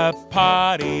on the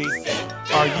potty.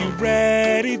 Are you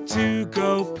ready to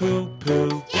go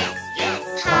poo-poo? Yes,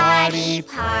 yes. Potty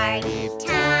party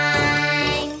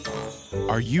time.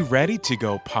 Are you ready to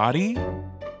go potty?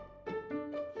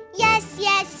 Yes,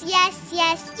 yes, yes,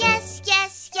 yes, yes,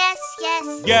 yes, yes,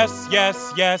 yes. Yes,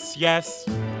 yes, yes, yes.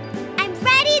 I'm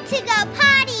ready to go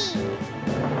potty.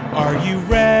 Are you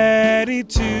ready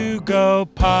to go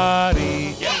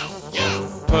potty? Yes,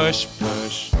 yes. Push,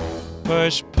 push,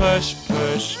 push, push,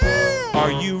 push.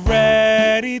 Are you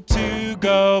ready to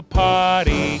go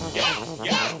potty? Yes,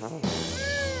 yes.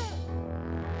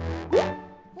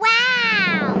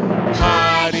 Wow!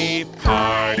 Potty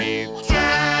party.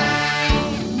 Time.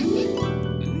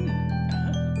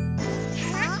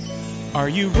 Are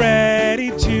you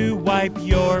ready to wipe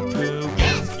your poo?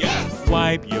 Yes, yes.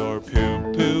 Wipe your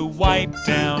poo-poo, wipe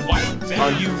down.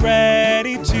 Are you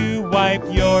ready to wipe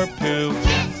your poo?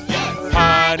 Yes, yes.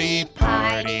 Potty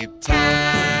party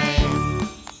time.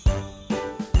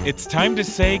 It's time to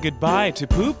say goodbye to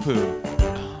poo-poo.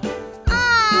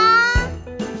 Aww.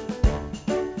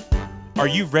 Are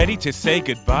you ready to say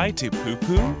goodbye to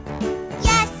poo-poo?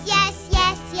 Yes, yes,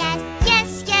 yes, yes,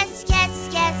 yes, yes, yes,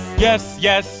 yes. Yes,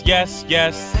 yes, yes,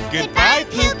 yes. Goodbye,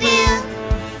 poo-poo.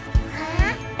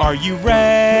 Are you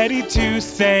ready to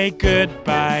say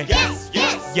goodbye? Yes,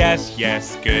 yes. Yes,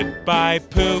 yes, goodbye,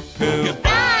 poo-poo.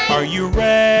 Goodbye. Are you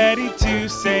ready to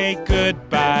say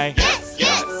goodbye? Yes,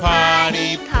 yes.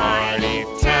 Potty party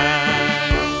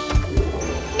time.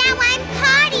 Now I'm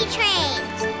potty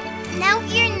trained. No,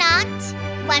 you're not.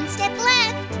 One step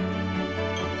left.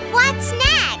 What's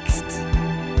next?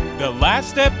 The last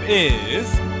step is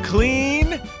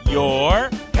clean your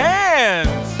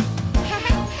hands.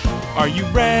 Are you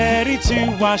ready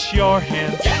to wash your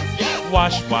hands? Yes, yes.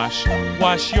 Wash, wash,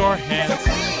 wash your hands.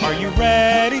 Are you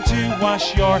ready to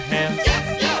wash your hands?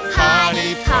 Yes, yes.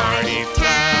 Potty party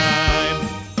time.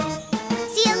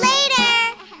 See you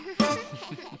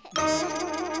later.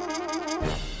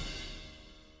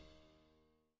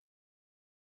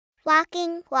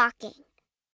 Walking, walking.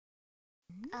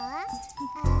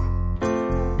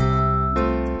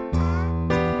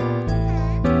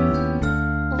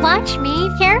 Watch me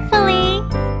carefully.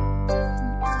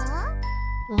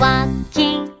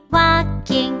 Walking,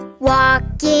 walking,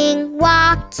 Walking,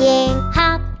 walking.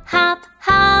 hop, hop,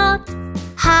 hop.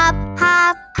 Hop,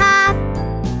 hop, hop.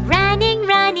 Running,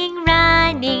 running,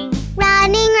 running.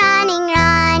 Running, running,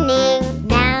 running.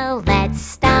 Now let's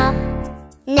stop.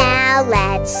 Now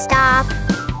let's stop.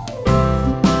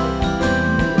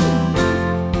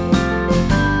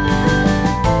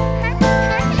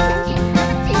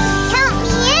 Count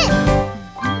me in.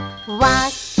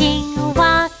 Walking,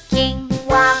 walking,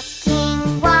 Walking,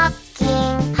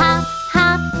 walking. hop,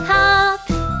 hop, hop.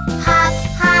 Hop,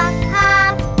 hop,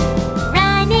 hop.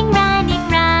 Running, running,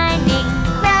 running.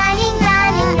 Running,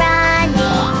 running,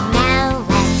 running. Now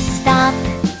let's stop.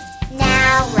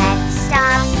 Now let's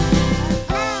stop.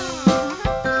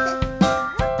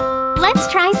 Let's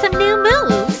try some new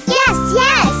moves. Yes,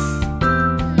 yes.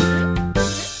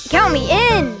 Count me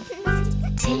in.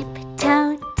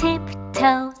 Tiptoe,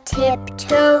 tiptoe.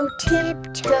 Tiptoe,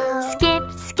 tiptoe. Skip,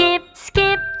 skip,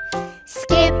 skip.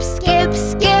 Skip, skip,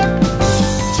 skip.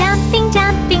 Jumping,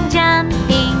 jumping,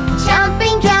 jumping.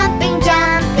 Jumping, jumping,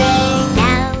 jumping.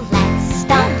 Now let's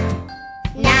stop.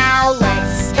 Now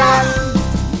let's stop.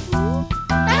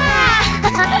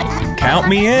 Count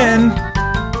me in.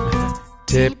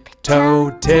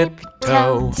 Tiptoe,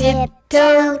 tiptoe.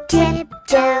 Tiptoe,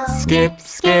 tiptoe. Skip,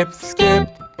 skip, skip.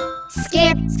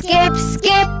 Skip, skip,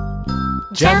 skip.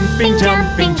 Jumping,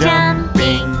 jumping,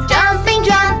 jumping. Jumping,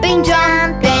 jumping,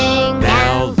 jumping.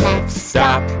 Now let's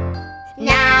stop.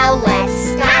 Now let's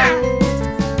stop.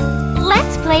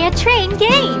 Let's play a train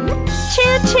game.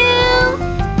 Choo choo.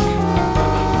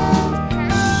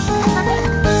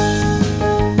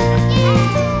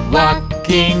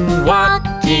 Walking,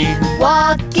 walking.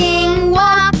 Walking,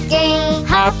 walking.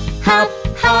 Hop, hop,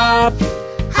 hop.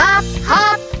 Hop,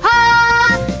 hop,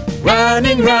 hop.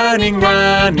 Running, running,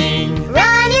 running.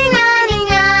 Running, running,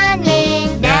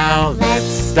 running. Now let's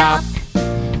stop.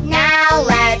 Now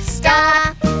let's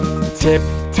stop.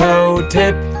 Tiptoe,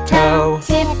 tiptoe.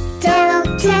 Tiptoe,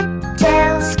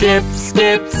 tiptoe. Skip,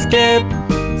 skip, skip.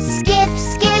 Skip,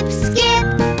 skip, skip.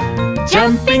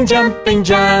 Jumping, jumping,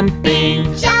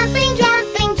 jumping. Jumping,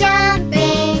 jumping,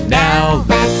 jumping. Now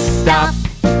let's stop.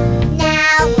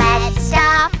 Now let's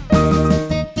stop.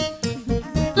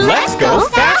 Let's go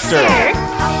faster.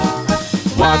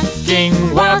 Walking,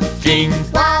 walking.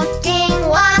 Walking,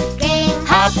 walking.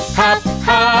 Hop, hop,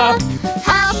 hop.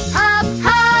 Hop, hop,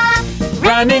 hop.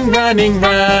 Running, running,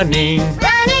 running.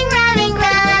 Running, running,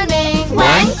 running.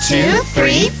 1, 2,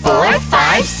 3, 4,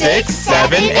 5, 6,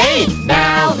 7, 8.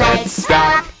 Now let's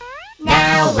stop.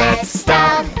 Now let's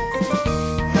stop.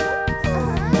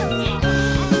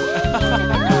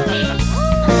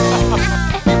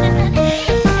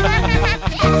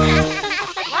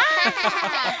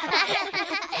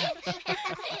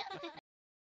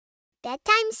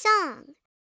 Bedtime Song.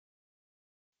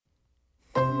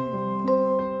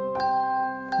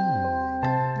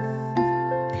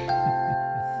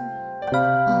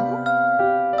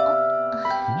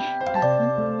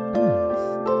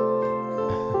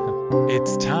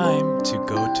 It's time to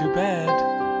go to bed.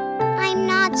 I'm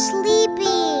not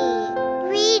sleepy.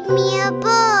 Read me a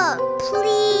book,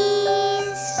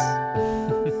 please.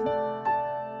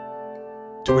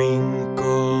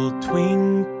 Twinkle,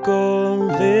 twinkle,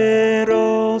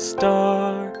 little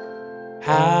star,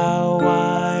 how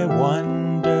I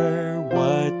wonder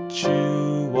what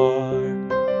you are.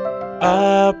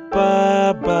 Up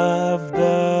above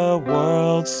the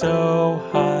world so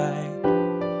high,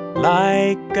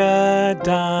 like a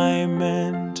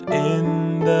diamond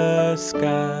in the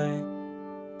sky.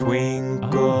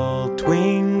 Twinkle,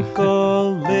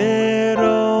 twinkle,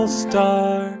 little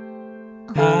star,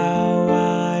 how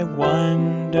I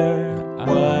wonder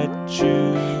what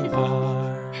you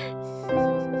are.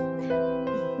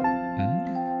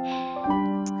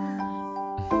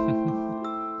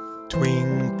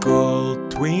 Twinkle,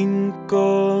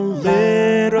 twinkle,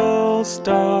 little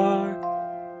star,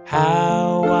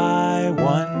 how I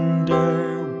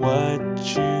wonder what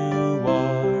you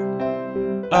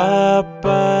are. Up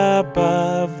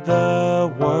above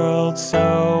the world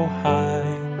so high,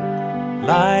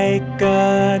 like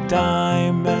a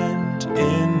diamond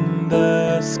in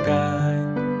the sky.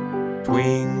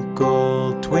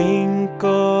 Twinkle,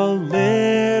 twinkle,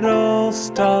 little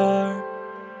star,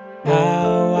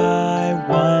 how I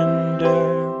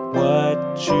wonder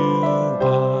what you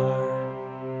are.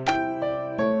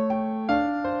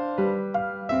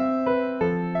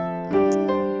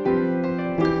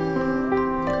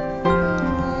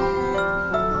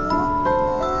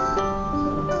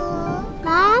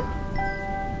 Mom?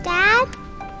 Dad?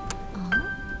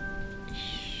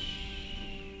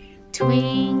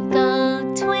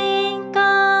 Twinkle,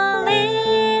 twinkle,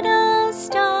 little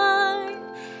star,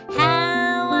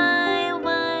 how I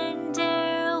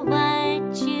wonder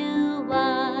what you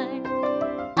are.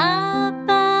 Up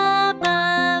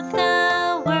above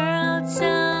the world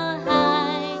so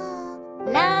high,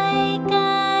 like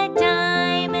a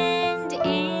diamond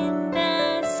in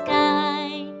the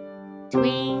sky.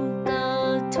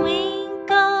 Twinkle,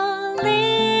 twinkle,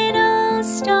 little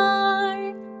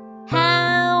star,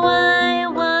 how I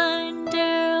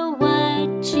wonder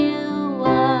what you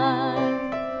are.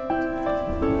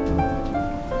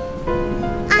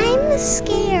 I'm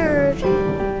scared.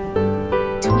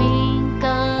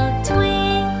 Twinkle,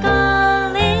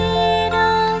 twinkle,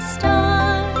 little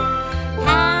star,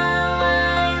 how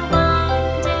I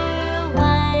wonder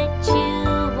what you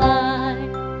are.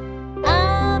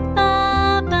 Up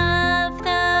above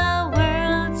the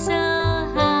world so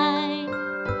high,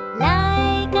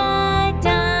 like a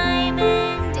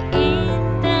diamond in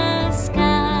the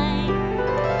sky.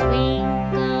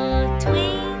 Twinkle,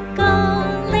 twinkle,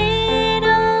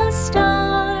 little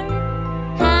star,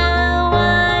 how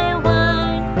I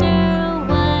wonder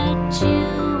what you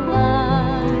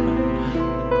are.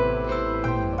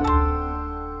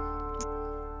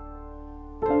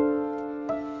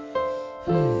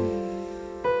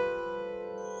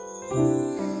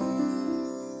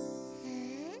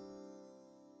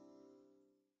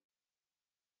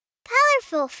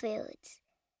 Colorful foods.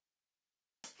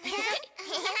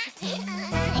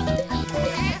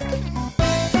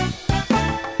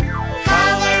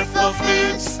 Colorful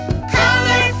foods,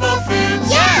 colorful foods.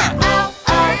 Yeah! Oh,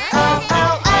 oh, oh,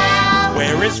 oh, oh.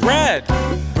 Where is red?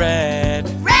 Red,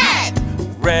 Red,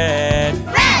 red,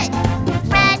 red,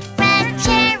 red, red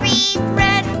cherry.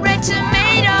 Red, red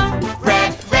tomato.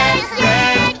 red, red,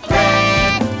 red,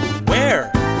 red. Red,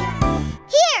 Where?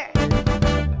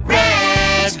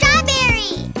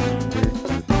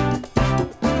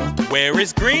 Where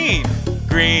is green?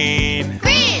 Green.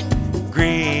 Green.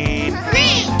 Green.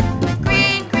 Green.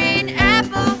 Green, green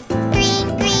apple. Green,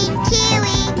 green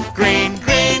kiwi. Green,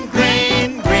 green,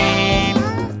 green, green.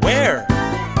 Where?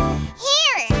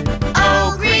 Here.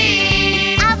 Oh,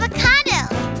 green. Avocado.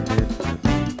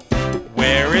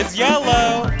 Where is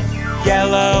yellow?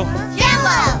 Yellow.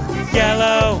 Yellow.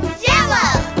 Yellow.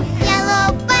 Yellow.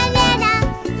 Yellow banana.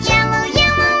 Yellow,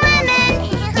 yellow lemon.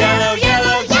 Yellow,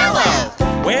 yellow, yellow.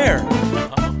 Where?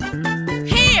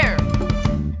 Here.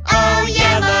 Oh,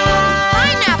 yellow.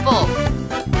 Pineapple.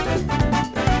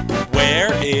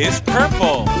 Where is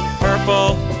purple?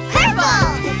 Purple. Purple.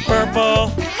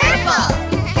 Purple. Purple.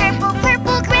 Purple,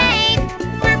 purple grape.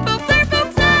 Purple, purple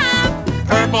plum.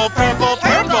 Purple, purple,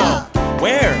 purple.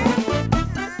 Where?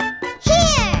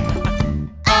 Here.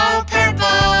 Oh,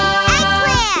 purple.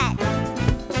 Eggplant.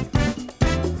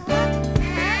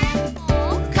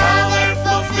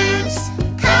 Colorful foods.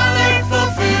 Colorful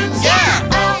foods. Yeah.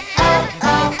 Oh, oh,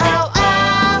 oh, oh,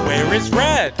 oh. Where is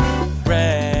red?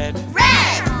 Red.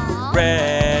 Red.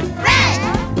 Red. Red.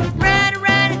 Red,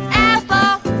 red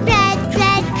apple. Red,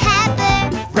 red pepper.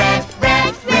 Red,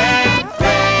 red, red,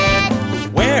 red.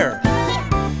 Where?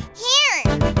 Here.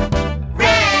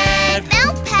 Red.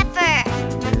 Bell pepper.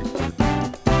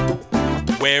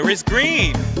 Where is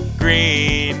green?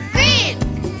 Green. Green.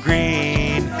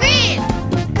 Green. Green.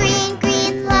 Green,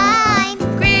 green lime.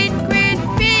 Green, green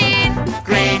bean.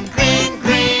 Green, green,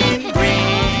 green,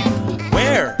 green.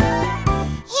 Where?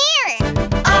 Here.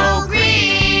 Oh,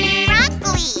 green.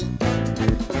 Broccoli.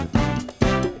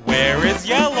 Where is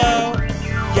yellow?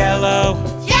 Yellow.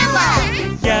 Yellow.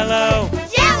 Yellow.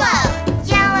 Yellow.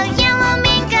 Yellow, yellow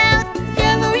mango.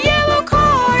 Yellow, yellow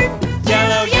corn.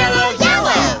 Yellow, yellow,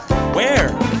 yellow. Where?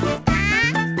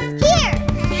 Here.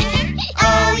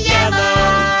 Oh, yellow.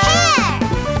 Pear.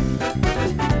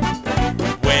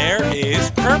 Where is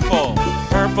purple?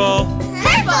 Purple.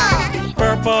 Purple.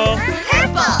 Purple.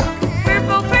 Purple.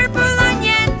 Purple, purple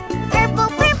onion. Purple,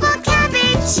 purple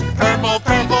cabbage. Purple,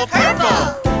 purple, purple.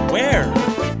 Where?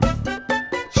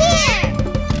 Here.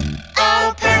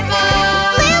 Oh, purple.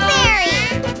 Blueberry.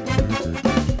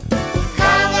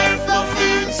 Colorful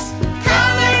foods.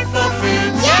 Colorful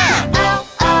foods. Yeah. Oh,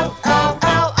 oh, oh,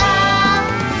 oh, oh.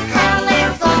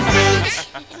 Colorful foods.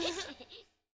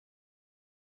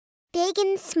 Big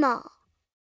and small.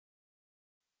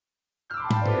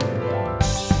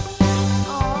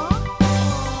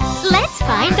 Let's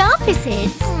find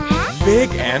opposites. Big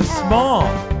and small.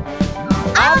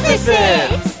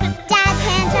 Opposites. Dad's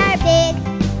hands are big.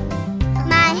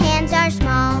 My hands are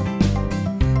small.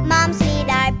 Mom's feet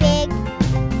are big.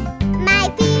 My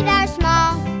feet are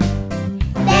small.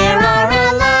 There are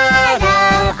a lot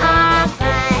of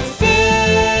opposites.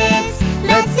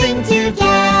 Let's sing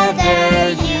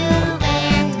together, you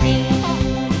and me.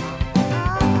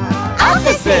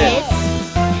 Opposites.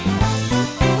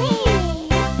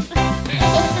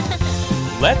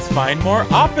 Let's find more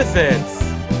opposites.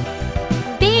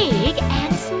 Big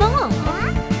and small.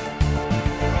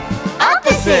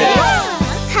 Opposites.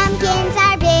 Pumpkins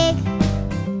are big.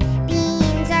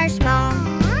 Beans are small.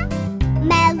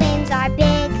 Melons are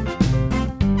big.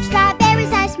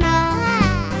 Strawberries are small.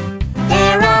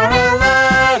 There are a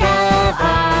lot of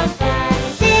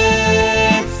opposites.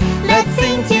 Let's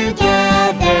sing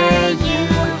together, you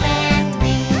and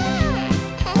me.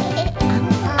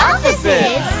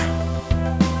 Opposites.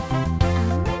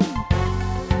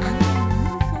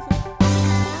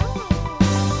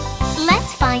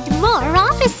 Let's find more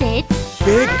opposites.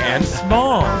 Big and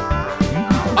small.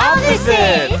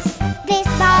 Opposites. This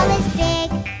ball is big.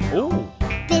 Ooh.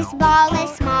 This ball is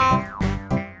small.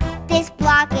 This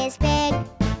block is big.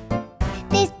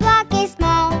 This block is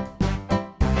small.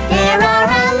 There are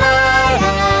a lot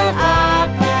of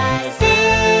opposites.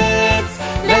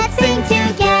 Let's sing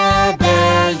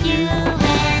together, you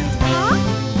and me.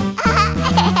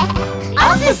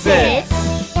 Opposites.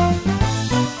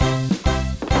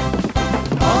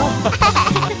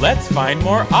 Let's find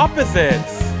more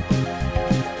opposites.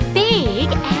 Big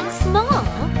and small.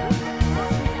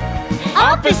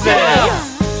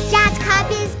 Opposites. Dad's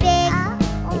cup is big.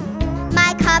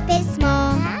 My cup is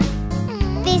small.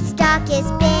 This dock is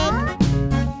big.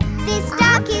 This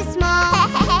dock is small.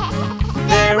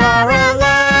 There are a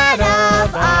lot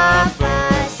of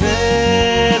opposites.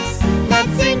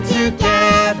 Let's sing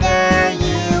together,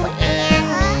 you and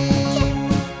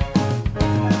me.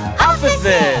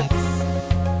 Opposites.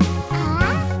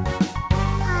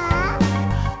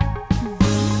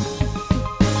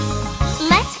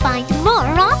 Let's find more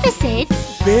opposites.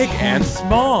 Big and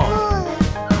small.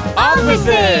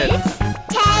 Opposites.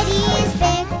 Teddy is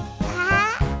big.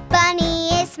 Bunny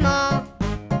is small.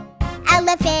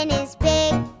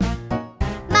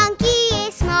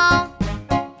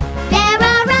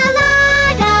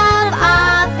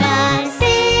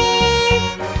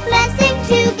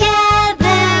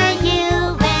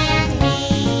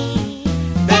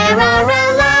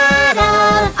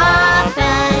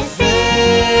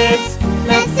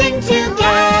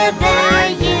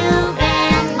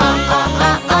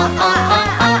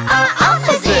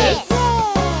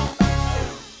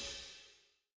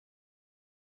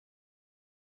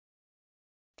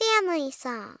 family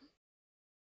song.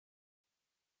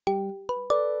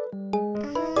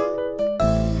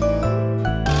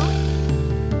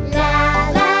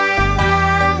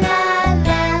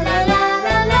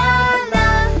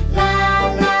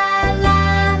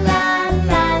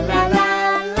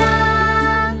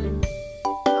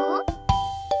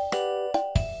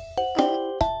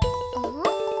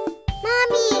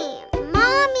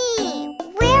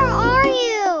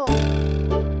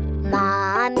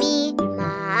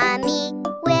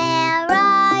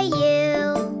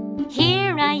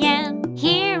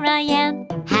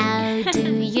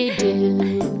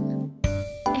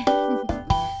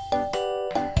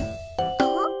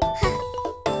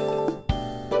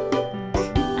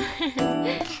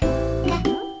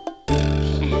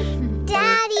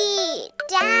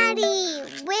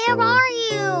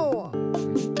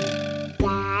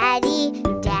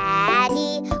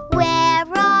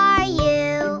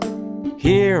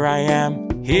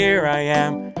 Here I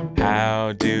am,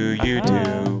 how do you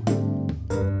do?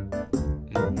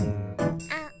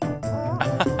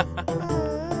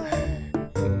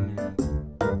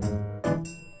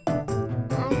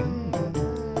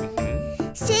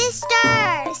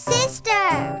 Sister,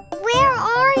 sister, where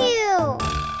are you?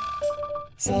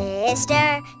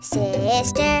 Sister,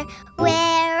 sister,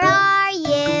 where are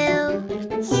you?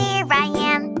 Here I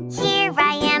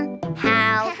am,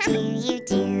 how do you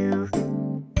do?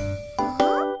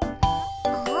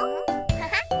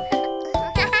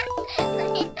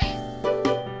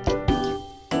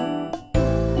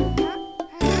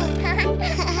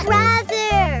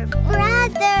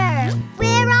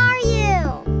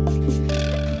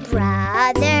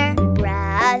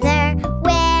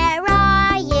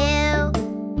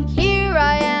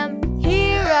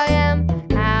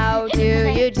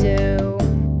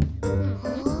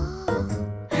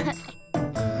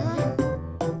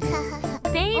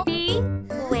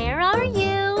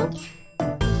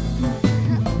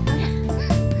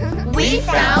 We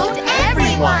found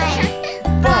everyone!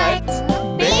 But,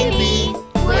 baby,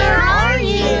 where are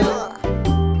you?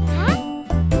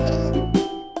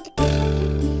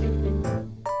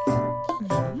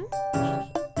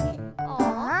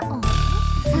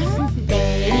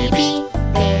 Baby,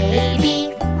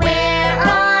 baby, where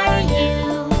are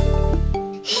you?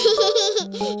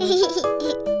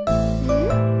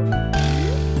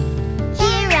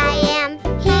 Here I am,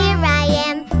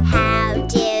 how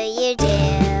do you do?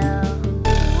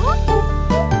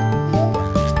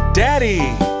 Daddy!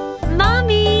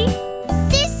 Mommy!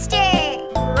 Sister!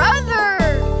 Brother!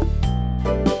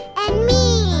 And me!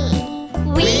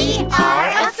 We are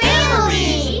a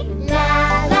family!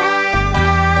 La la la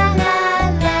la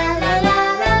la la la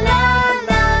la la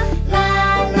la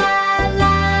la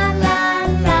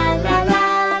la la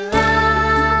la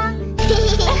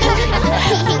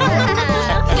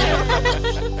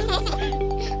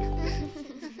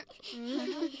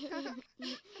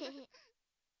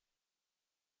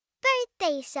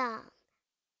Birthday song.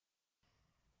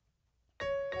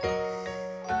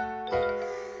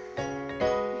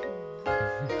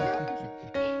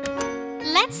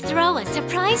 Let's throw a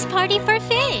surprise party for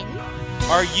Finn.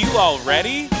 Are you all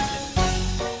ready?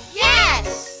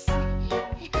 Yes!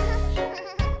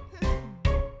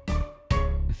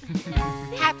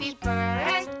 Happy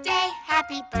birthday,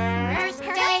 happy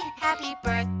birthday, happy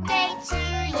birthday to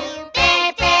you,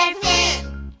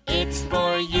 Bebefinn! It's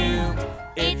for you,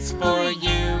 it's for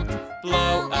you.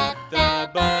 Blow up the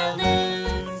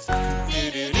balloons.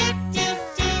 Happy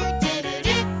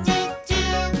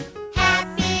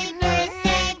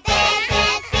birthday, Bebefinn!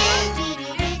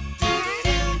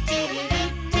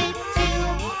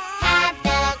 Have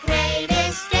the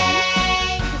greatest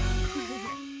day!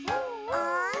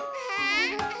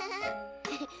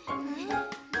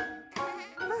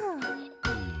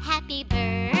 Happy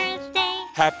birthday.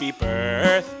 Happy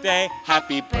birthday,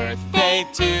 happy birthday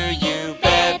to you,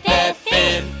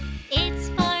 Bebefinn. It's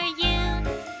for you.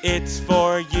 It's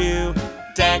for you.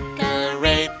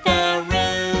 Decorate the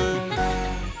room.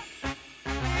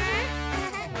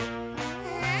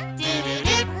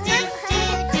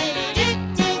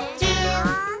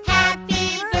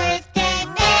 Happy birthday,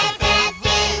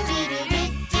 Bebefinn!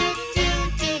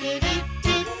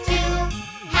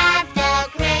 Have the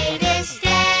greatest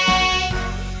day!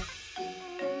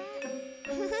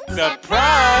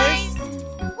 Surprise!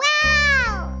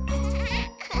 Wow!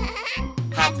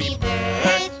 Happy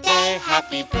birthday,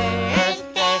 happy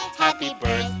birthday, happy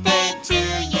birthday to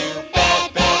you,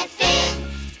 Bebefinn.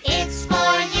 It's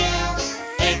for you,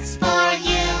 It's for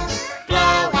you.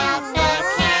 Blow out the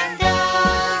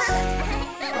candles.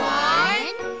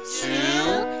 1,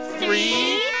 2,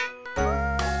 3.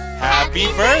 Happy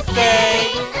birthday!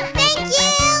 Thank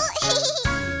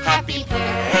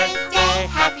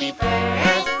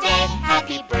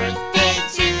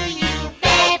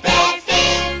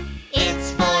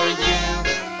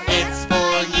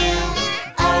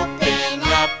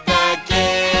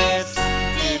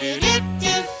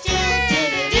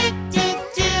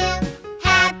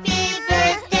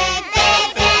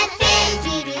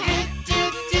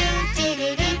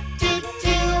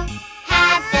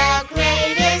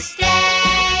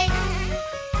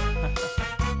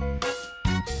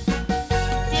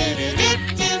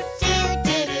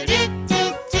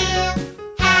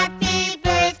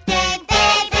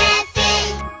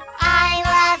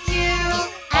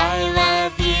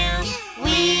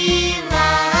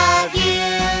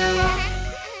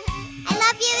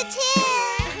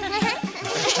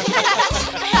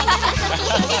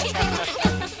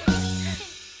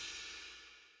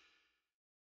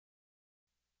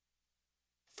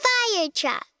fire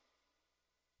truck.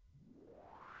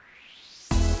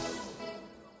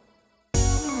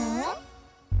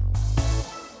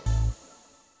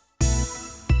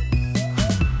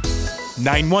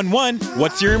 911,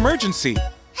 what's your emergency?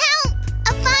 Help!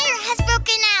 A fire has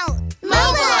broken out.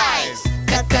 Mobilize!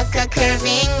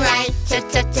 Curving right,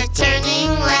 turning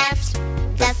left.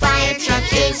 The fire truck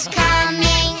is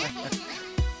coming.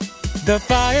 The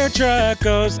fire truck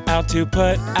goes out to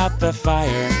put out the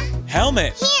fire.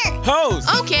 Helmet. Here. Hose.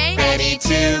 Okay. Ready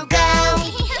to go.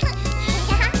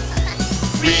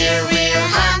 Rear, rear,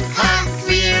 honk, honk.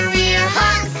 Rear, rear,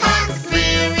 honk, honk.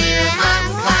 Rear, rear,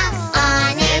 honk, honk.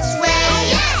 On its way.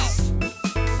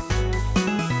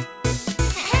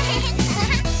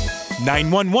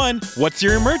 911, what's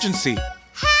your emergency?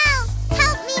 Help!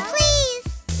 Help me, please.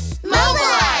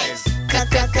 Mobilize!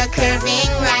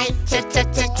 Curving right,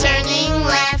 turning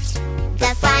left.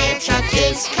 The fire truck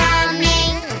is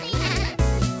coming.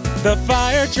 The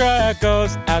fire truck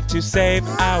goes out to save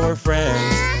our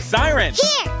friends. Siren.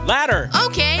 Here. Ladder.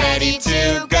 Okay. Ready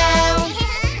to go.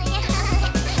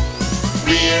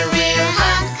 Rear, rear,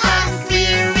 honk, honk.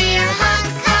 Rear, rear, honk,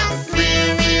 honk.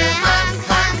 Rear, rear, honk,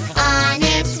 honk. On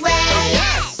its way.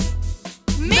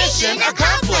 Mission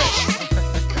accomplished.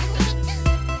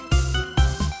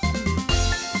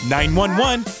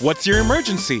 911, what's your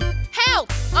emergency?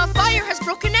 Help! A fire has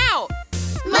broken out.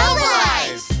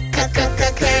 Mobilize!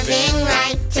 Curving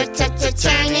right,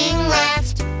 turning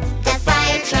left. The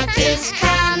fire truck is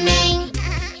coming.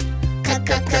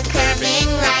 Curving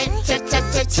right,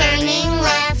 turning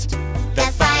left. The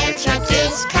fire truck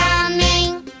is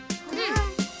coming.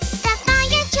 The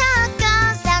fire truck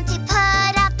goes out to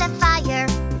put out the fire.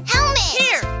 Helmet.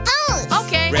 Here. Hose.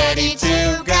 Okay. Ready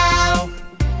to go.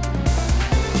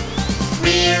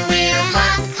 Rear, rear,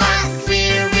 honk, honk.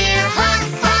 Rear, rear, honk,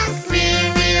 honk. Rear,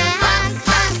 rear, honk,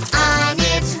 honk. On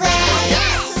its way.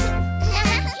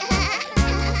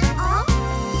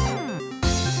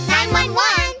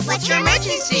 911, what's your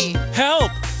emergency?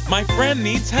 Help! My friend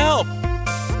needs help.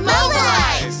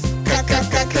 Mobilize!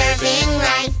 Curving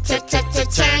right,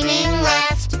 turning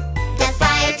left. The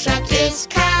fire truck is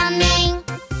coming.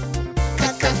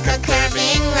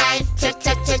 Curving right,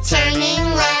 turning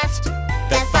left.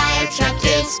 The fire truck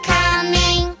is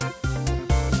coming.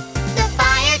 The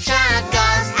fire truck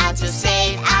goes out to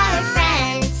save our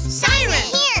friends. Siren!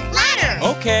 Here. Ladder!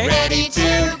 Okay. Ready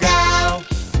to go.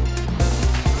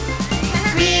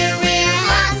 Rear, rear,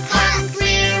 honk, honk.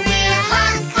 Rear, rear,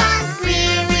 honk, honk.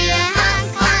 Rear, rear, honk,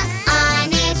 honk. On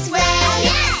its way.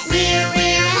 Rear,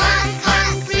 rear, honk,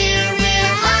 honk. Rear, rear,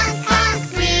 honk, honk.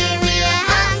 Rear, rear,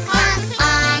 honk, honk.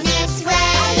 On its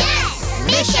way.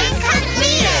 Mission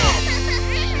completed.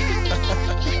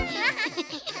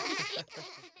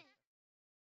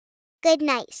 Good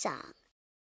night song.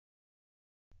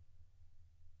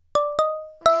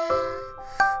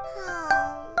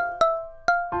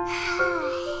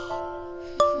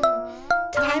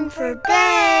 Time for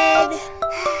bed.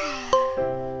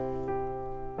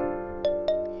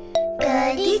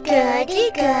 Goody, goody,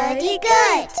 goody,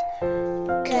 good.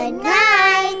 Good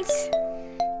night.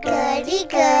 Goody,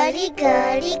 goody,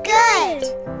 goody, good.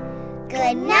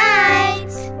 Good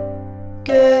night.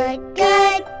 Good,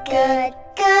 good, good,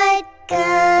 good,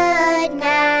 good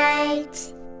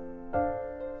night.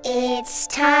 It's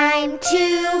time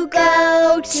to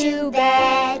go to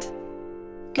bed.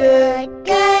 Good,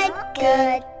 good,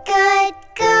 good, good,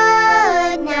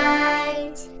 good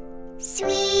night.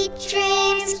 Sweet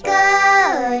dreams,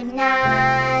 good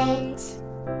night.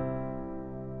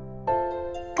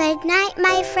 Good night,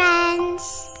 my friends.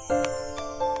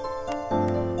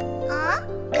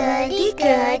 Goody,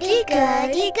 goody,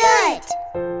 goody, good.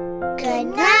 Good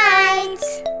night.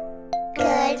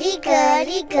 Goody,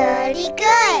 goody, goody,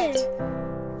 good.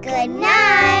 Good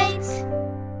night.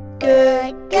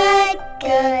 Good, good,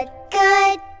 good,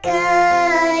 good,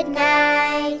 good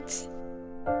night.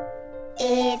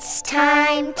 It's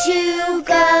time to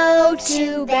go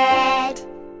to bed.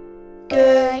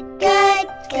 Good, good,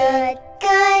 good,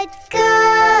 good,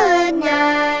 good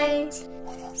night.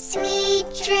 Sweet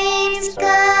dreams,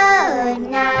 good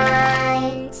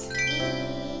night.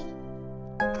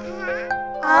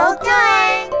 All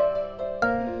done.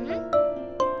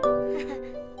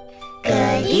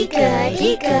 Goody,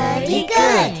 goody, goody,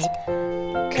 good.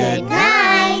 Good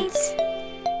night.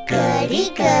 Goody,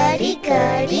 goody,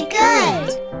 goody, good.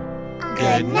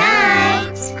 Good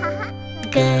night.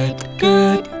 Good,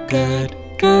 good, good,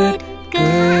 good,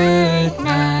 good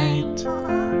night.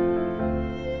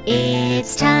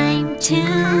 It's time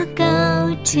to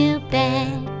go to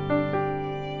bed.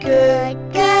 Good,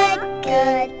 good,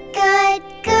 good, good,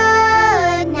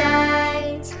 good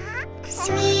night.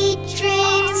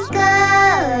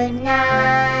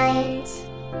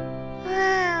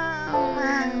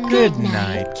 Good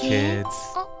night, kids.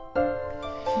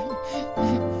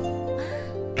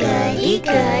 Goody,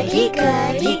 goody,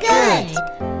 goody, good.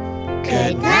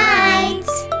 Good night.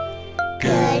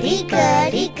 Goody,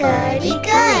 goody, goody,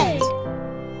 good.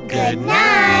 Good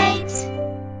night.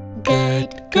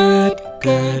 Good, good,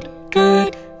 good,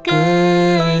 good,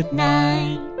 good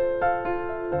night.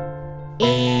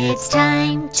 It's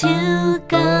time to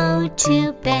go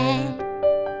to bed.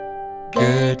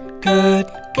 Good, good,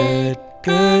 good,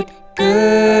 good,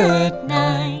 good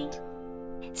night.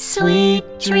 Sweet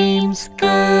dreams,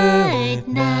 good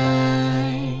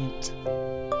night.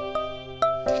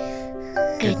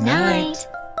 Good night.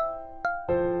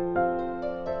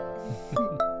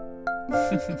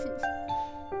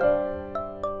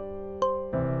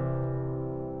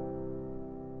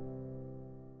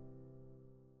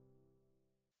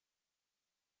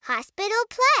 Hospital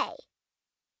play.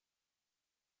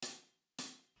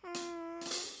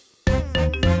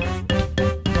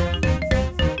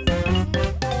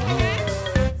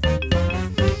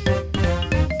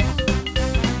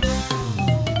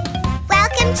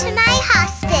 Welcome to my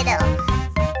hospital.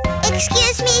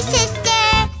 Excuse me, sister.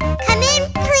 Come in,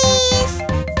 please.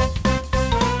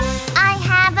 I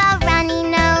have a runny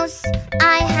nose.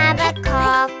 I have a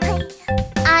cough.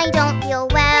 I don't feel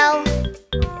well.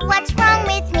 What's wrong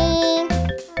with me?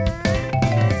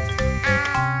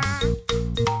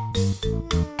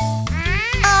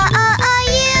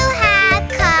 You have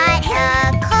caught a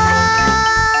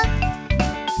cold.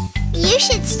 You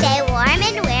should stay warm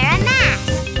and wear a mask.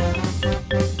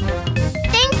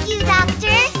 Thank you,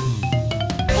 doctor.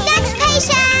 Next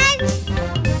patient.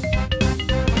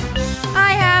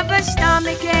 I have a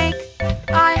stomach ache.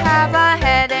 I have a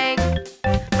headache.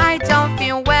 I don't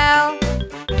feel well.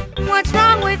 What's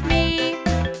wrong with me?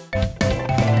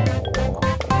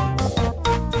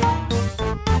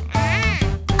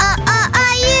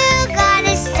 You got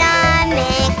a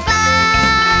stomach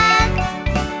bug.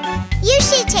 You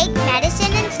should take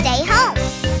medicine and stay home.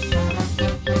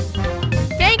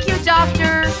 Thank you,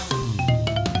 doctor.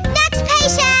 Next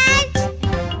patient.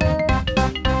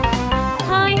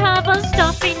 I have a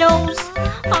stuffy nose.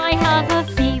 I have a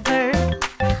fever.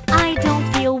 I don't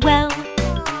feel well.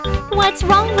 What's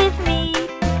wrong with me?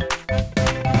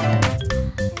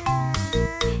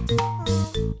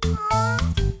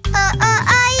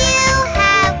 You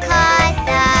have caught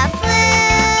the flu.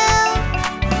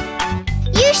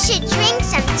 You should drink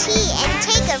some tea and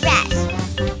take a rest.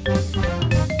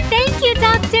 Thank you,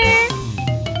 doctor.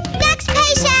 Next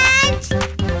patient.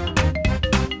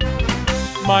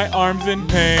 My arm's in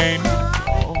pain.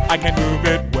 I can't move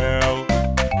it well.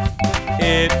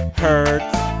 It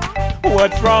hurts.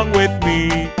 What's wrong with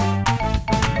me?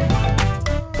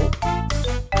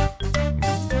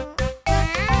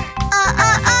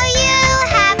 You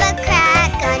have a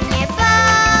crack on your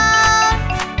bone.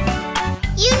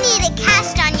 You need a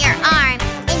cast on your arm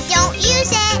and don't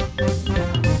use it.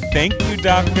 Thank you,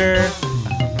 doctor.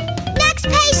 Next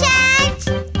patient.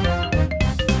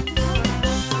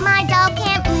 My doll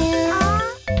can't move.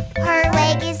 Her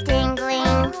leg is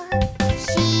dangling.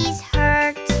 She's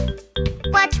hurt.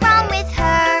 What's wrong with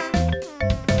her?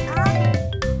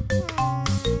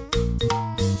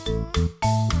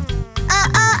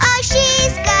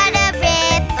 She's got a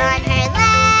rip on her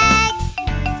leg.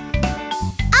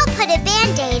 I'll put a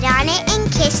Band-Aid on it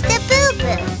and kiss the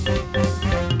boo-boo.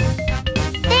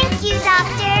 Thank you,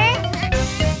 doctor.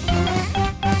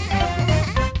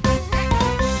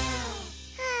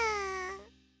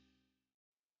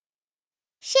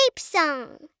 Shape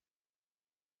song.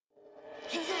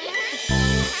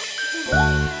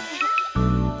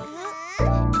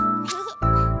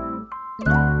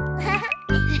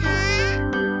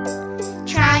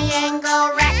 Triangle,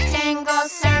 rectangle,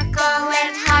 circle,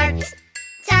 and heart.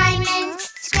 Diamond,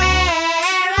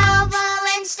 square, oval,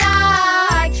 and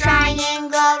star.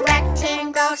 Triangle,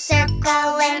 rectangle,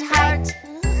 circle, and heart.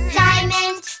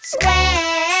 Diamond,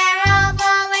 square,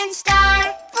 oval, and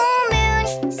star. Full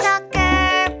moon,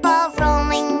 soccer ball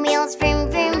rolling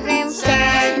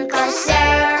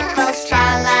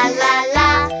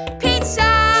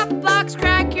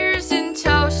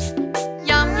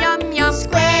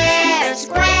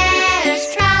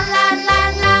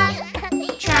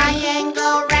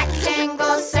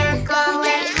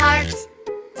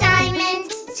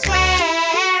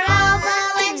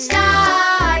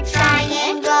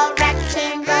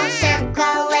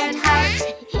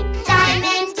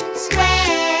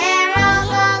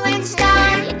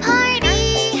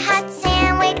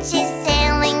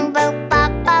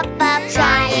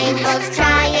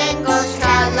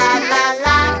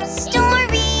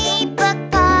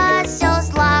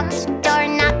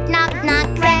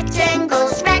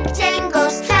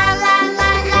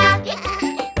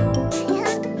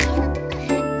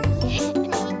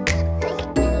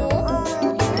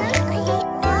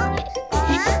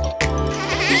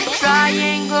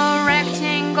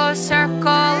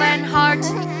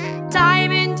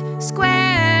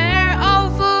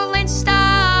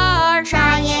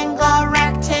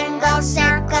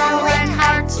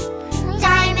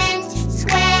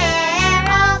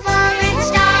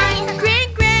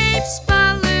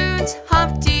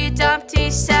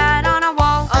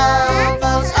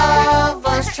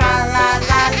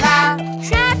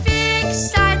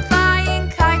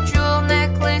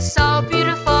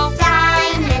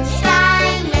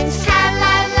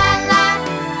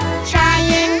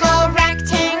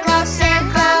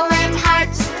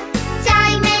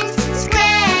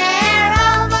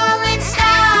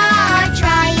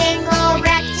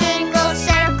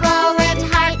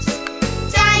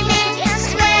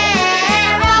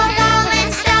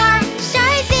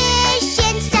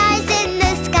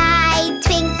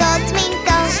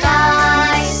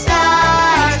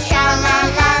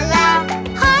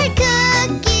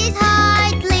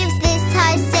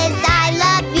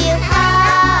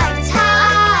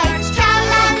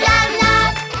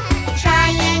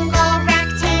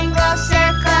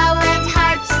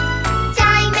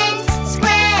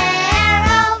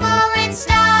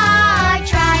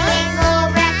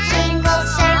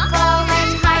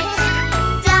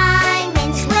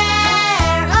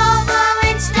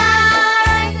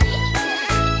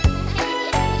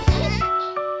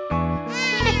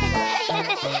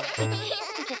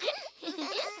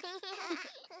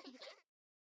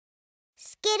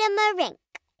Skidamarink.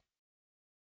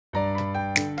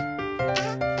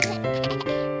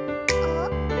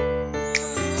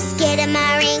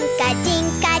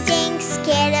 Skidamarinka-dink-a-dink,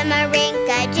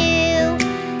 skidamarinka-doo.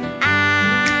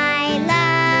 I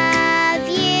love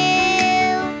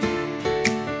you.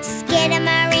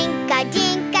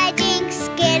 Skidamarinka-dink-a-dink,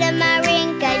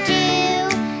 skidamarinka-doo.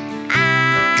 I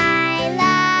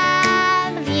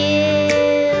love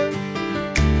you.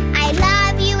 I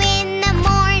love you in the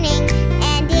morning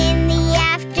and in the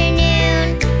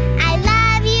afternoon. I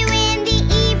love you in the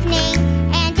evening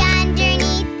and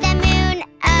underneath the moon.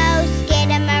 Oh,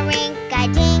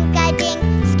 skidamarinka-dink-a-dink,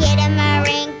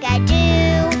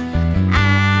 skidamarinka-doo. I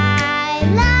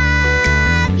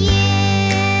love you.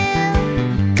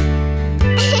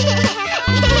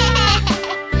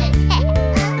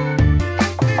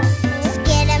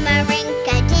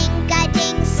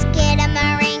 Skidamarinka-dink-a-dink,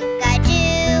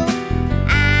 skidamarinka-doo. I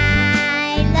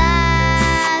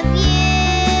love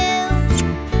you.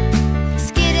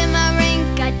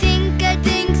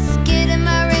 Skidamarink-a-dink-a-dink,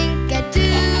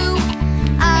 skidamarinka-doo.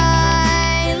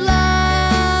 I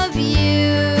love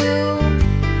you.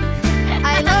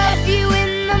 I love you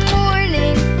in the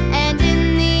morning and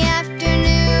in the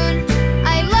afternoon.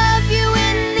 I love you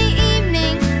in the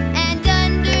evening and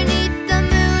underneath the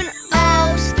moon.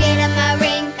 Oh,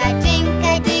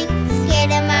 skidamarinka-dink-a-dink,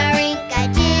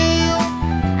 skidamarinka-doo.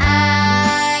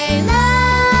 I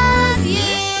love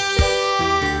you.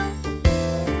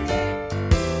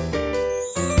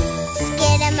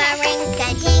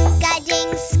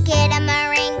 Skidamarinka-dink-a-dink,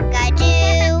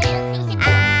 skidamarinka-doo.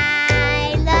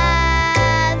 I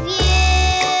love you.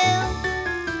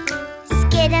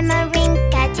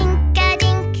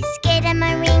 Skidamarinka-dink-a-dink,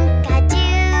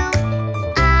 skidamarinka-doo.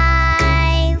 I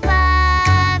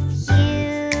love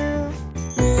you.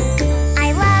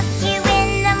 I love you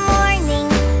in the morning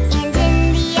and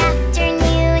in the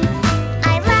afternoon.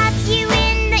 I love you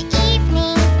in the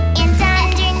evening and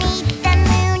underneath the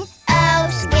moon. Oh,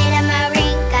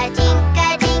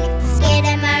 skidamarinka-dink-a-dink,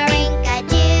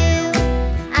 skidamarinka-doo.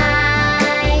 I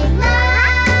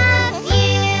love you.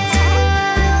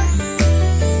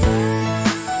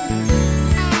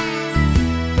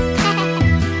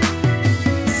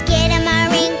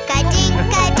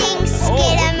 Skidamarink-a-dink-a-dink,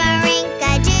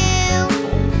 skidamarinka-doo.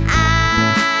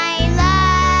 I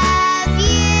love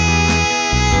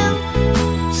you.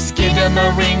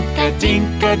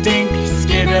 Skidamarink-a-dink-a-dink,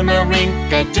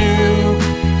 skidamarinka-doo.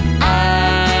 I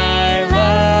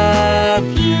love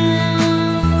you.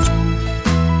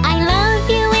 I love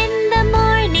you in the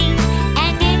morning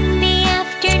and in the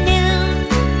afternoon.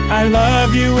 I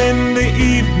love you in the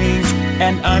evening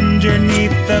and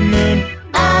underneath the moon.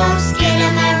 Oh,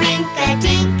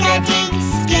 skidamarinka-dink-a-dink,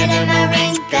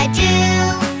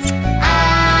 skidamarinka-doo.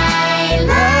 I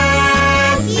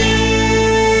love you.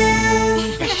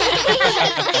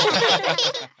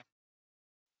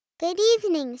 Good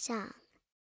evening song.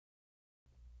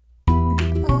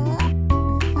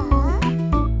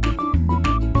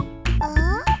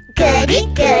 Goody,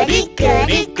 goody,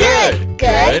 goody, good.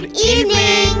 Good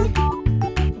evening.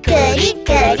 Goody,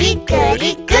 goody,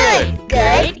 goody, good.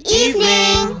 Good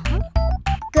evening.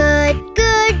 Good,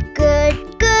 good, good,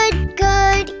 good,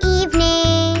 good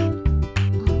evening.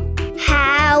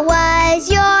 How was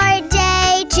your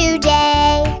day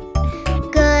today?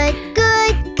 Good,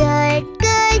 good, good,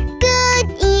 good, good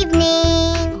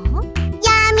evening.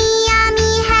 Yummy,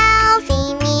 yummy,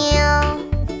 healthy meal.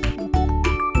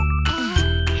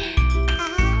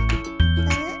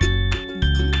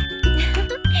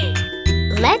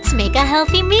 Let's make a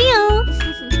healthy meal.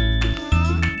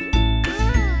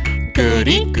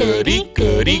 Goody, goody,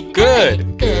 goody,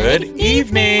 good. Good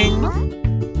evening.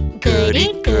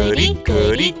 Goody, goody,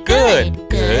 goody, good.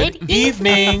 Good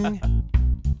evening.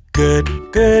 Good,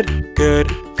 good, good,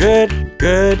 good,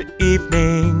 good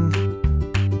evening.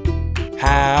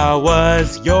 How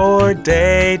was your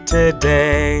day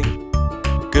today?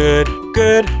 Good,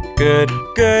 good, good,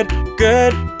 good,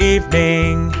 good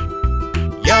evening.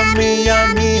 Yummy,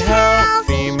 yummy,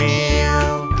 healthy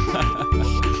meal.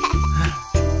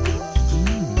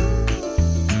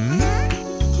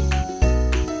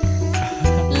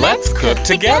 Let's cook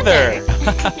together.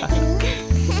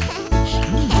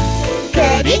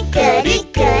 Goody, goody,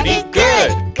 goody,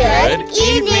 good. Good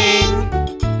evening.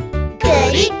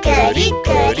 Goody, goody,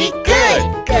 goody, good.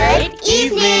 Good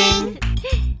evening.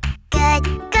 Good,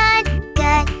 good,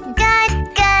 good, good,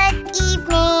 good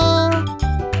evening.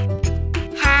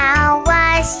 How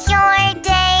was your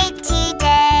day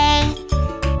today?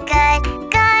 Good,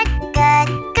 good, good,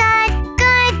 good,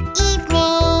 good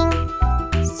evening.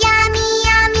 Yummy,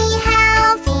 yummy,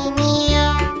 healthy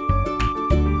meal.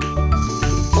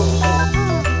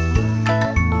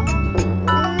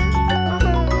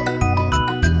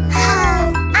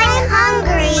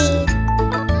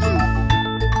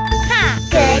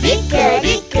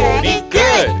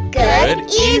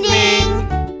 evening.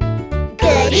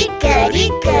 Goody, goody,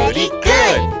 goody,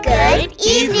 good. Good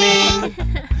evening.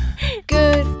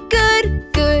 Good,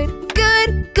 good, good,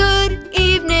 good, good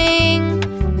evening.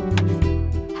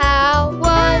 How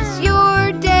was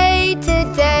your day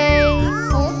today?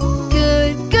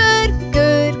 Good, good,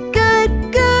 good,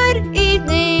 good, good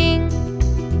evening.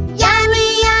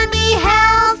 Yummy, yummy,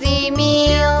 healthy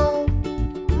meal.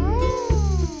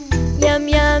 Yum,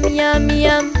 yum, yum,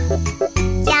 yum.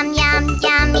 Yum, yum,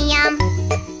 yum, yum.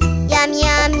 Yum,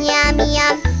 yum, yum,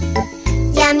 yum.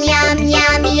 Yum, yum,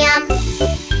 yum, yum.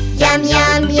 Yum,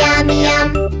 yum, yum, yum.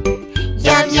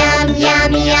 Yum, yum,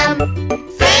 yum, yum.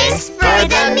 Thanks for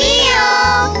the meal.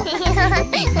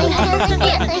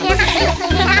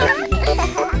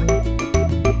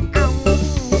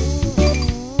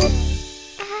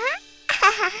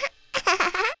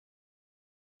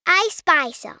 I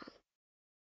Spy Song.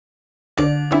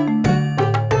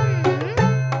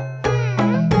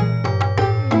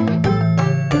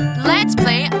 Let's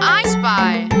play I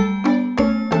Spy.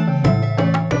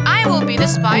 I will be the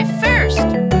spy first.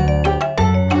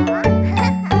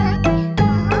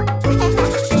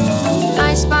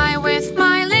 I spy with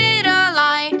my little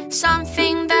eye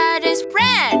something that is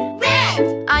red.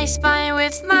 Red. I spy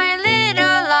with my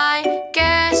little eye.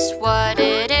 Guess what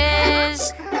it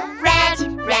is? Red,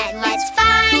 red, let's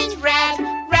find red,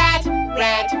 red,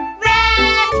 red,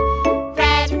 red.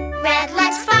 Red, red,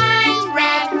 let's find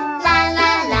red. La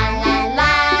la la la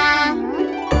la.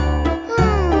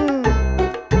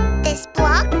 This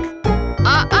block?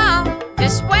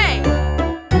 This way.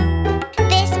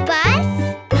 This bus?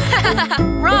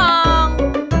 Wrong.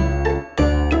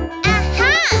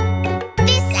 Aha!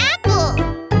 This apple!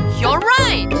 You're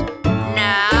right.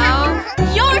 Now,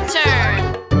 your turn.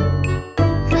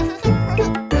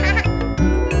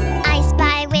 I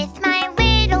spy with my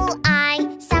little eye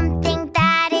something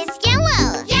that is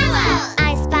yellow. Yellow.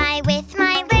 I spy with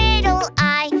my little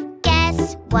eye.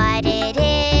 Guess what it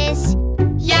is?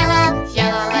 Yellow,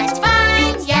 yellow, let's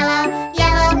find yellow,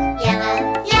 yellow, yellow,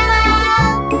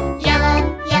 yellow. Yellow,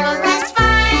 yellow, let's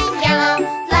find yellow.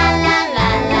 La la la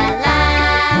la la.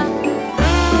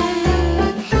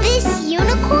 This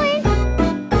unicorn?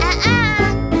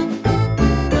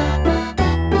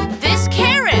 This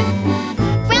carrot.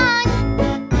 Wrong!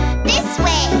 This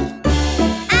way!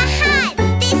 Aha!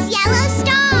 This yellow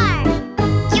star!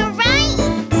 You're right!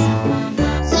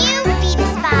 You be the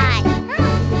spy!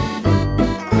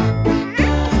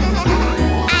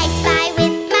 I spy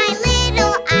with my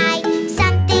little eye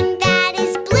something that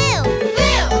is blue.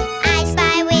 Blue. I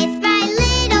spy with my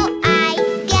little eye.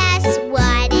 Guess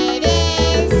what it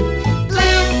is?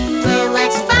 Blue, blue,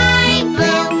 let's find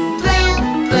blue, blue,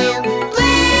 blue,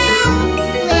 blue.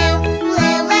 Blue,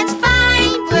 blue, let's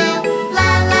find blue.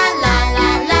 La la la la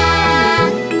la.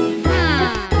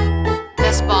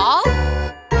 This ball?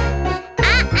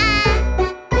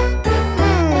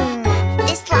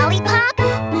 This lollipop?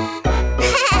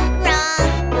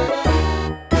 Wrong.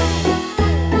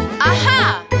 Aha!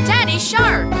 Daddy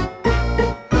Shark.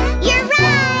 You're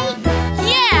right.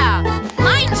 Yeah!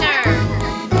 My turn.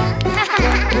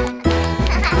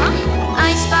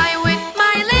 I spy with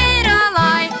my little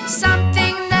eye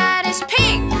something that is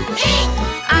pink. Pink.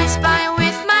 I spy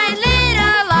with my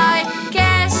little eye.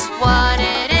 Guess what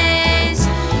it is?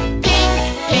 Pink,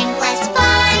 pink, let's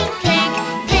find pink,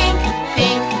 pink,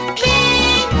 pink,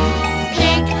 pink.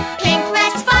 Pink, pink,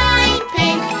 let's find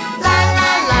pink. La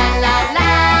la la la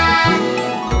la.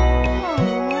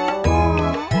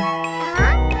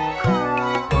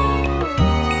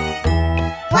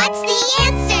 What's the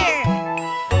answer?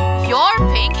 Your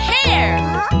pink hair.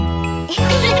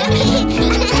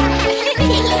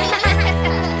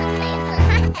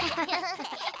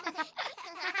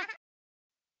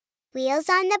 Wheels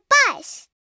on the bus.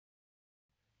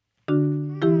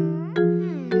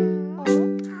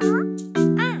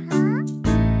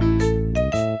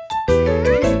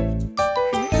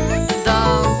 The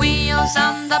wheels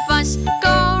on the bus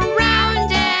go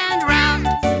round and round,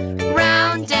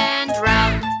 round and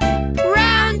round,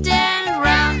 round and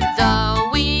round. The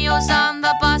wheels on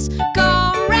the bus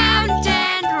go round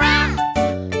and round,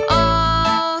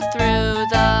 all through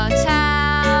the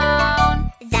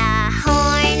town. The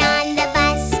horn on the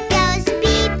bus goes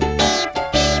beep, beep,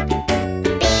 beep.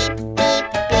 Beep, beep,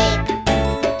 beep.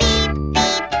 Beep,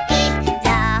 beep, beep.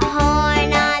 The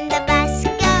horn on the bus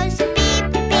goes beep,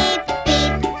 beep,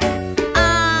 beep.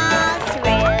 All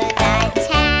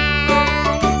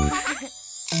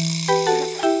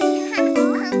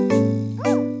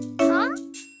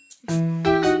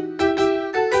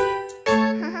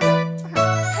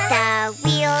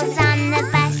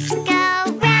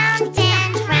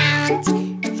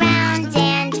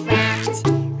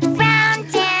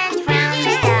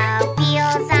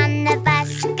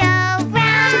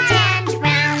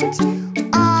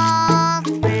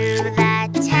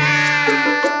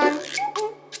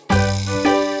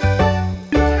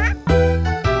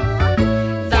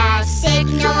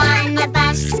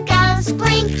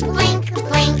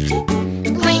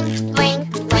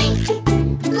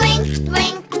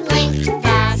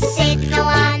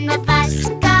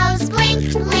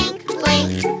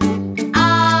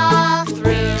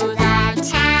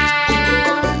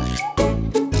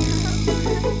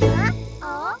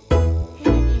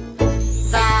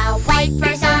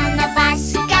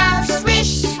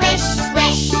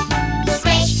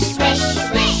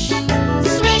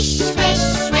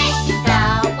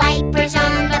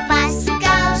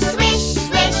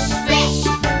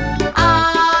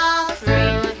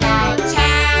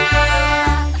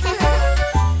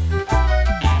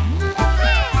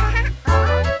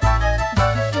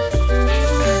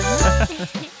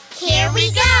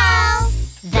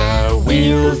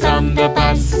wheels on the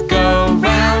bus go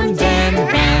round and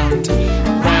round,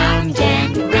 round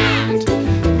and round,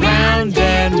 round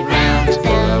and round.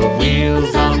 The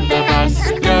wheels on the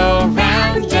bus go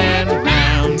round and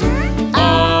round,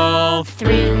 all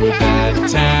through the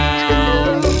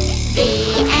town. The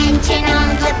engine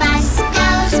on the bus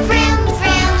goes vroom,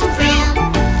 vroom, vroom.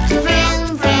 Vroom,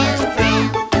 vroom, vroom.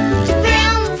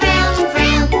 Vroom, vroom,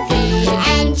 vroom. The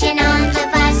engine on the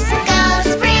bus goes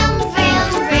vroom, vroom,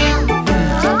 vroom.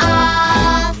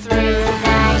 All through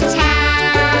the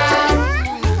town.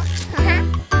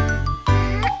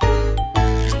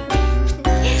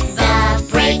 The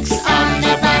brakes on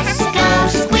the bus go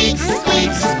squeak,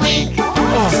 squeak, squeak.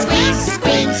 Squeak,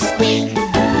 squeak, squeak.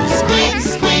 Squeak,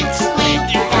 squeak, squeak.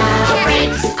 The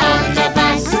brakes on the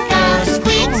bus go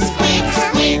squeak, squeak,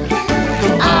 squeak.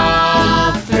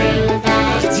 All through the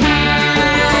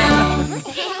town.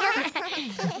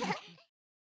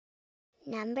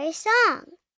 Number song.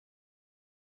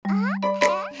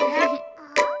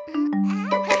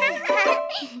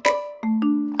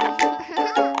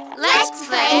 Let's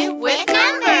play with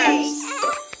numbers.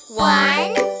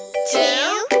 1,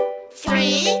 2,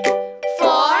 3,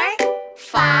 4,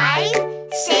 5,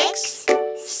 6,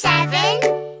 7,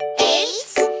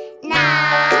 8, 9,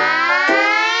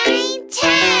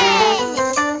 10.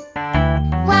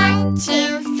 1,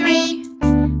 2, 3,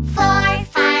 4,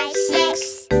 5,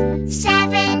 6,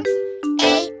 7,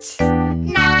 8,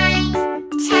 9,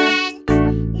 10.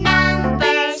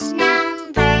 Numbers,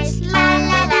 numbers, la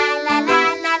la la la la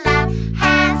la la.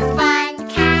 Have fun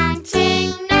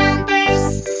counting numbers.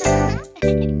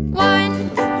 1,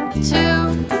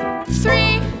 2,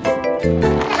 3,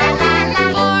 La la la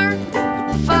 4,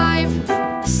 5,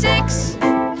 6,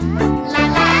 la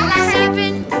la la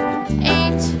 7,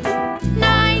 8,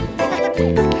 9,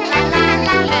 la la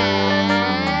la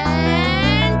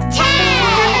and 10.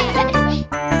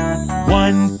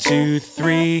 1, 2,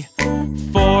 3,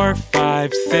 4,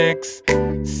 5, 6,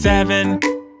 7,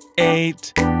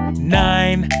 8,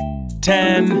 9,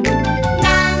 10.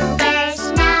 Numbers,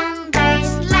 numbers,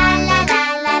 la la la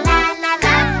la la la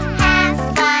la. Have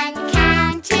fun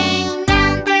counting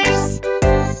numbers.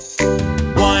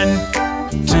 1,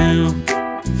 2,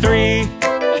 3,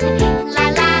 La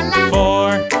la la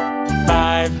 4,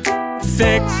 5,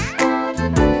 6,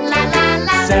 la la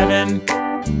la 7,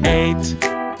 8,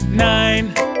 9,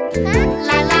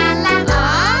 la la la.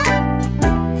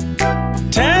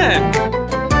 10.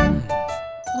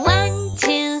 1,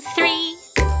 2, 3,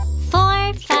 4,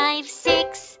 5, 6,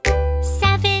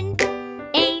 7,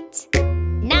 8,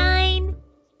 9,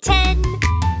 10.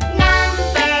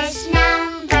 Numbers,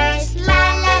 numbers, la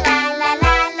la la la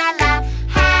la la la.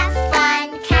 Have fun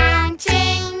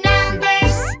counting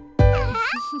numbers.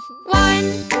 1,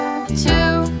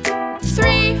 2,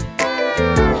 3,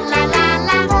 La la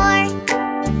la 4,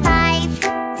 5,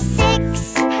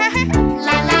 6.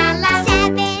 La la la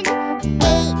 7,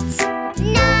 8,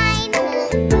 9.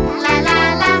 La la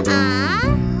la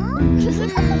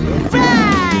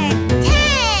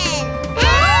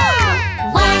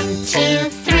 1, 2,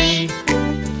 3,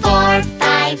 4,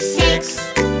 5, 6,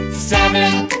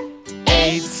 7,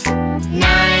 8,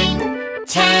 9,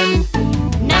 10.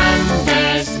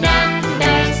 Numbers,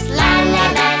 numbers, la la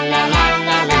la la la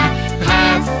la la.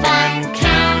 Have fun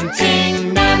counting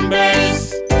numbers.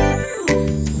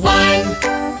 1,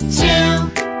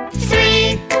 2,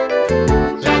 3.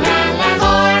 La la la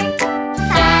 4,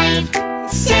 5,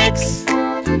 6.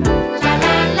 La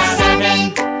la la 7,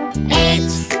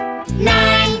 8,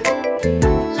 9.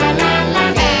 La la la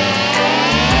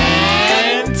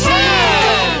and 10.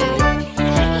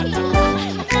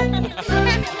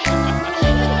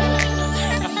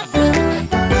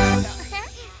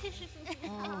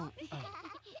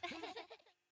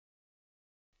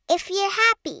 If you're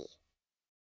happy.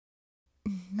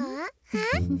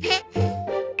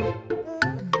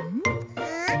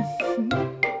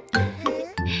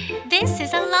 This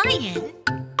is a lion.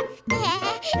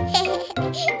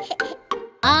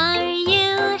 Are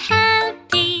you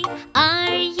happy?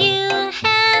 Are you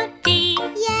happy?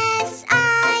 Yes, I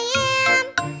am.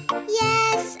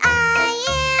 Yes, I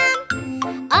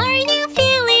am. Are you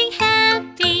feeling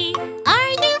happy?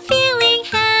 Are you feeling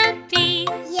happy?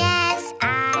 Yes,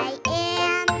 I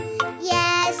am.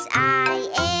 Yes, I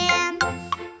am.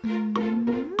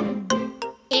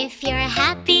 If you're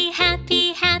happy,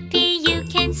 happy, happy, you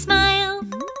can smile.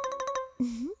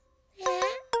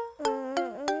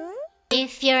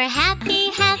 If you're happy,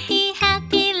 happy,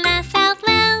 happy, laugh out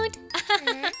loud.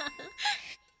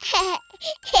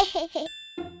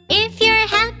 If you're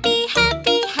happy,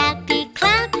 happy, happy,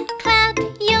 clap, clap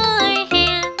your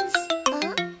hands.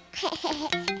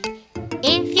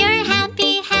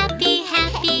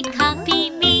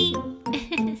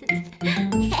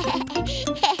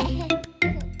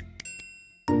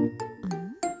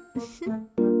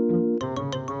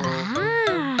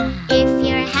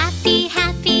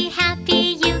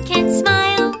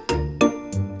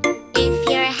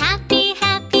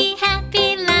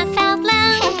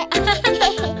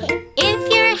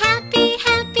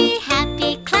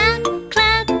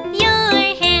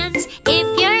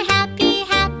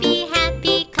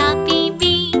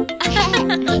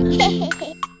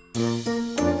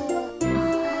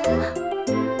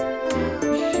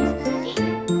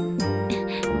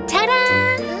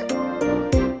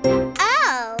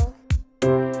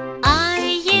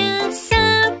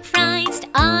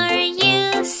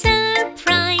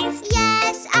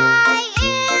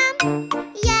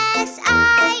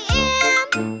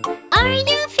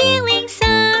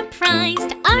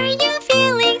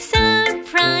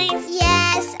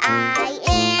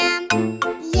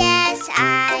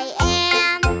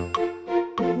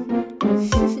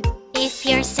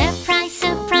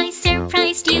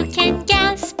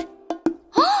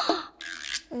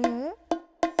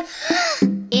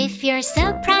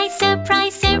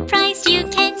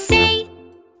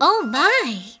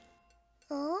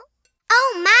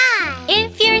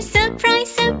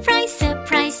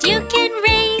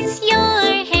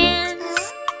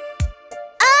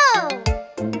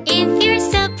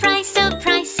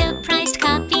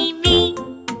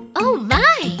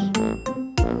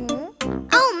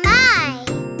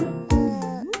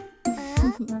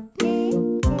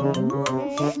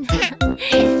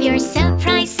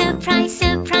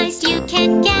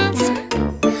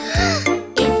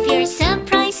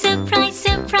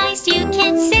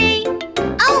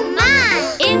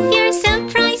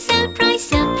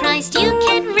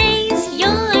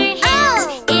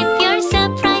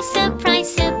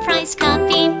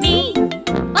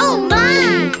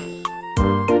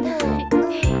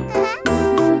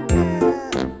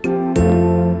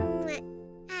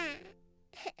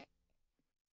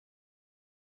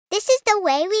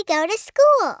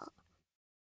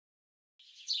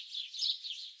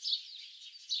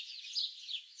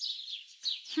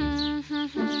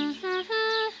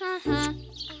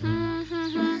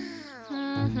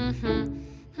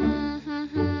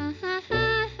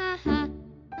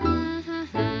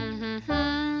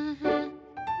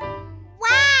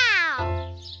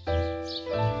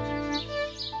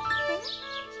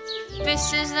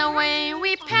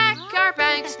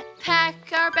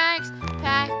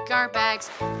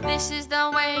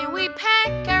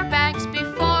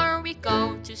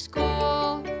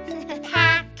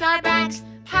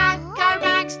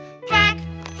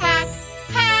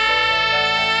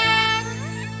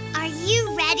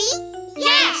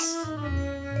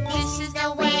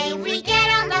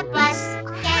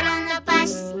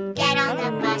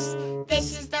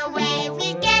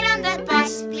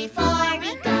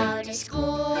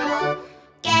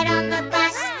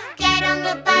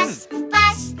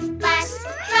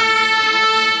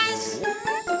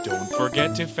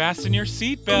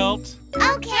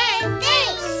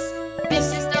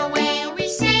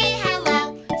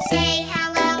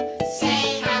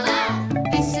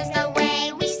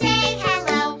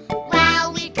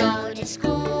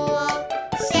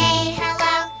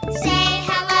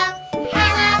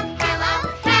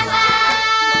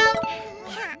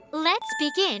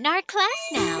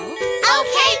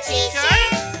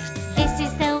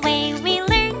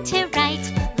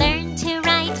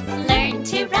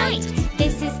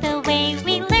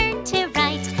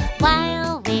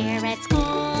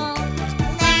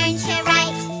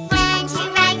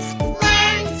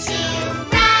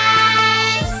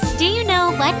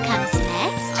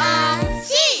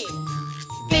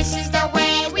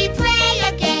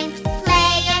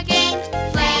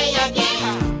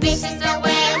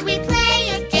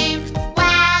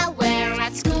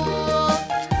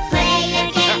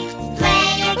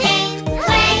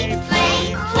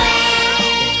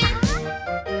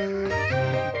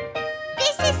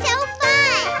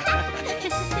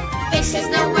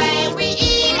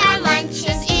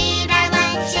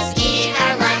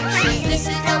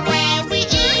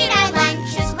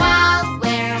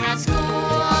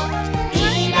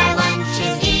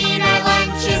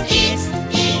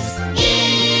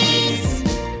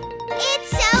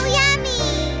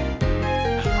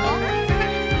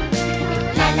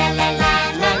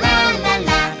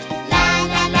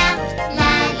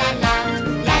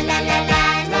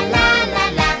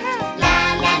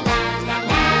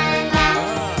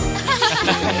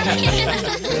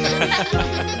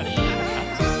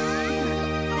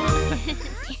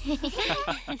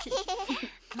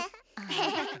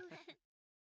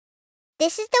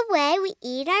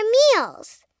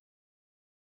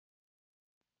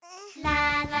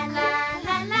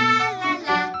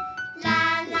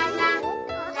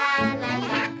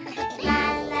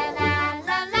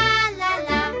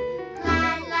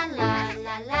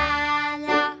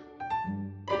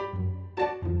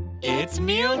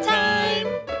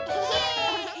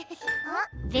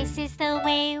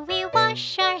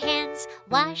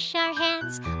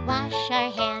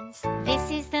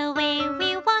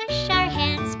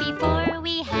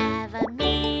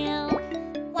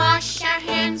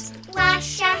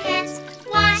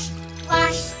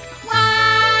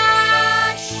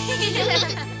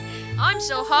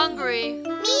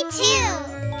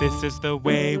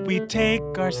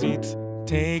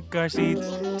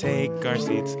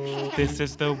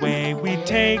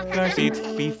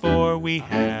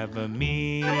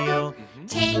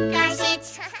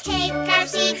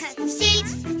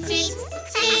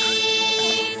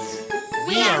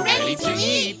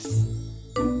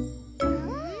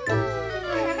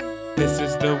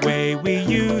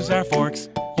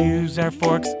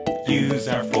 use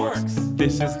our forks.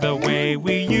 This is the way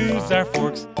we use our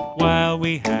forks while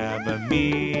we have a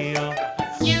meal.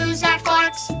 Use our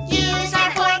forks, use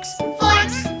our forks,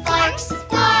 forks, forks,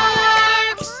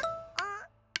 forks.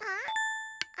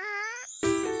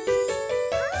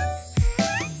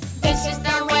 This is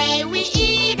the way we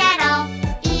eat at all,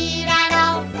 eat at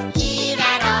all, eat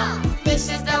at all. This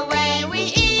is the way we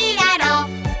eat at all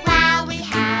while we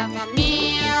have a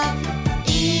meal.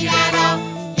 Eat at all,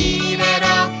 eat at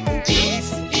all, eat,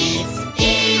 eat,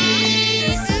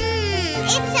 eat.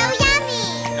 It's so yummy!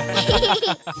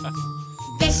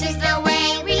 This is the way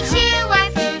we chew our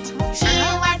food, chew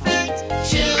our food,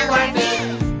 chew our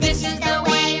food. This is the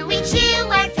way we chew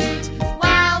our food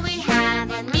while we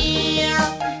have a meal.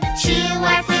 Chew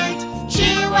our food,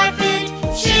 chew our food,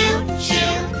 chew,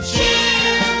 chew, chew.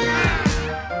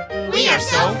 We are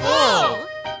so full.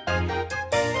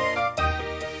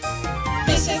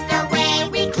 This is the way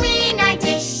we clean our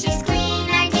dishes, clean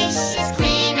our dishes,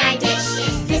 clean our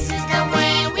dishes. This is the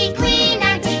way we clean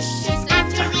our dishes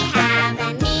after we have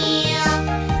a meal.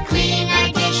 Clean our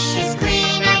dishes,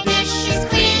 clean our dishes,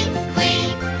 clean,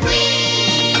 clean,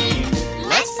 clean.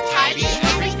 Let's tidy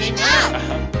everything up.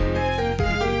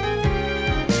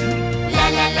 La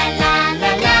la la la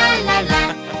la la la la.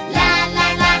 La la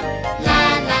la la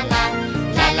la la.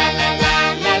 La la la la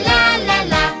la la la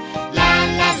la. La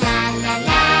la la la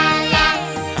la la.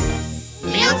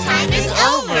 Mealtime is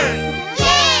over.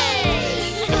 Yay!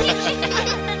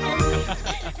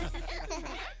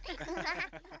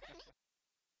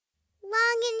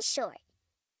 Long and short.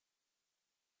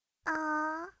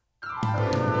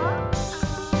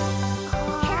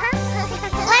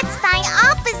 Let's find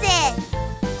opposites.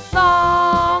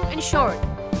 Long and short.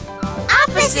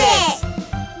 Opposite.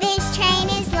 This train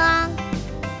is long.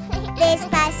 This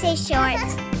bus is short.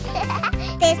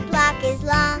 This block is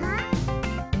long.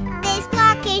 This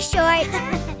block is short.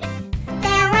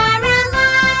 There are a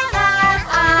lot of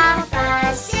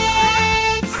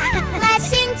opposites. Let's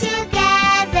sing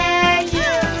together,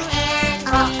 you and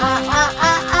me.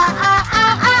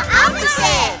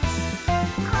 Opposites.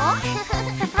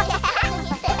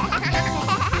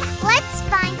 Let's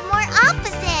find more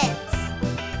opposites.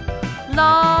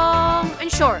 Long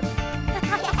and short.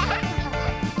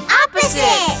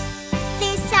 Opposite.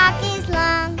 This sock is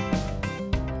long.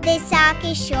 This sock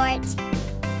is short.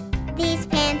 These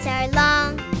pants are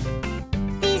long.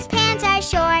 These pants are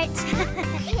short.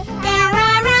 There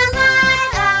are a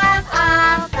lot of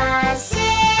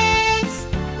opposites.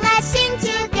 Let's sing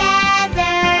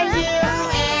together, you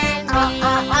and me.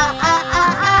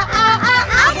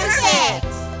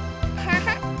 Opposites.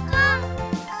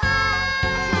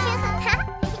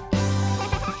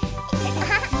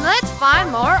 Let's find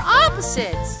more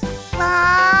opposites.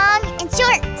 Long and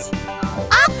short.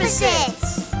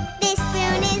 Opposites. This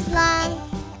spoon is long.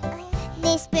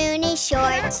 This spoon is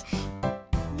short.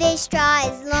 This straw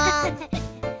is long.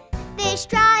 This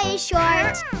straw is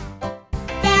short.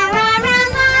 There are a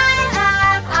lot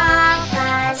of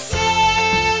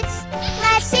opposites.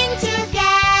 Let's sing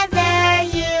together,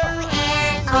 you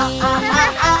and me.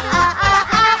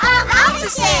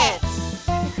 Opposites.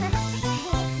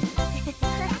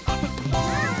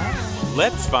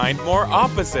 Let's find more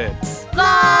opposites.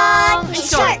 Long and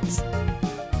short.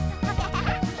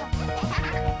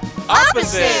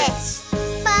 Opposites.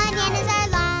 Bananas are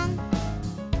long.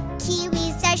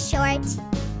 Kiwis are short.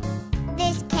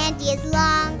 This candy is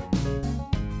long.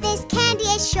 This candy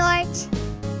is short.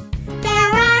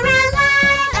 There are a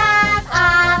lot of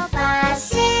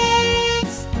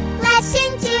opposites. Let's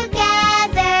sing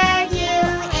together, you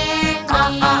and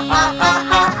me.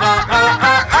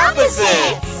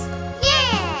 Opposites.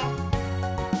 Yeah!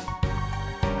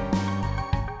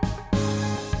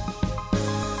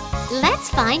 Let's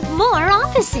find more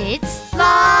opposites.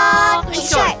 Long and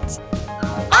short.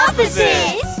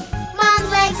 Opposites. Mom's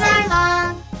legs are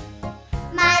long.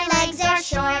 My legs are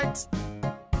short.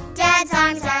 Dad's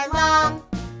arms are long.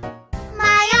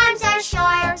 My arms are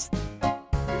short.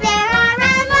 There are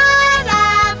a lot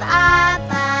of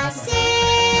opposites.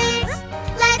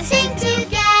 Let's sing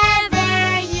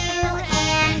together, you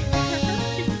and me.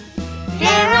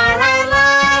 There are a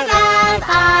lot of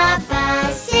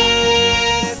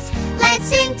opposites. Let's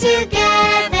sing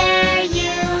together,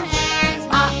 you and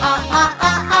me.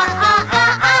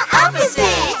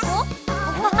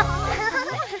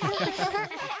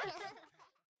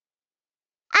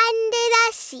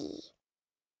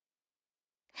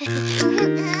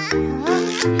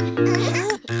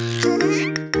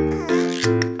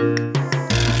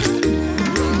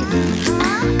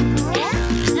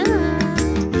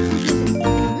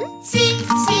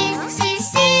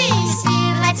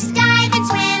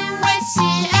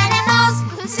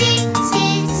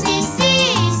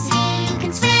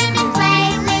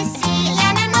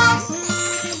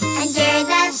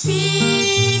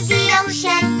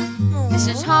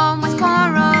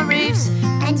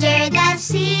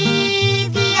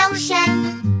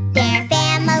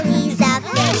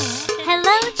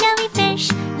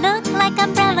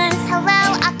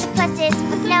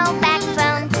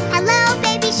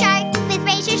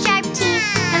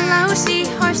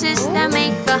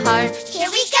 heart. Here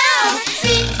we go!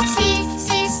 See, see,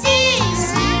 see, see,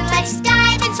 see. Let's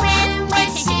dive and swim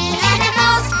with sea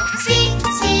animals. See,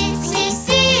 see, see,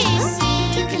 see,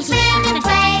 see. You can swim and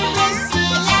play with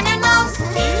sea animals.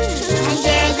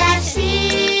 Under the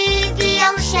sea, the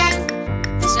ocean.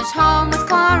 This is home with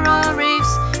coral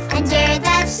reefs. Under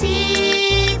the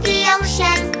sea, the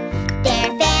ocean.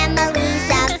 They're families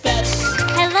of fish.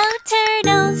 Hello,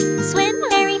 turtles, swim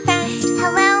very fast.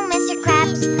 Hello, Mr.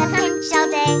 Krabs, that pinch all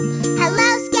day. Hello,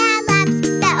 scallops,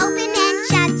 that open and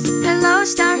shut. Hello,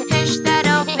 starfish that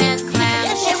open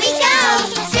clams. Here we go!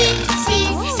 See, see,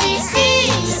 see, see,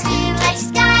 see. Let's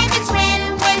dive and swim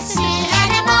with sea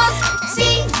animals.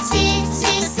 See, see,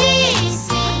 see, see,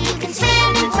 see. You can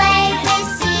swim and play with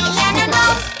sea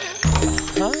animals.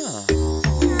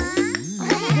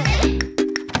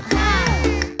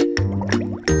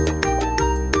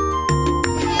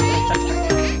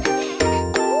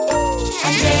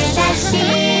 Under the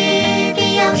sea, the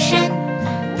ocean.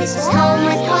 This is home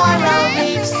with coral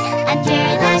reefs. Under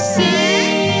the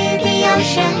sea, the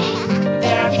ocean.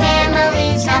 There are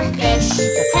families of fish.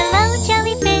 Hello,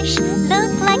 jellyfish,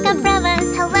 look like umbrellas.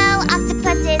 Hello,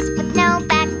 octopuses with no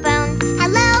backbones.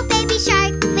 Hello, baby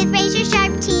shark with razor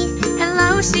sharp teeth.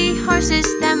 Hello, seahorses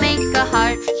that make a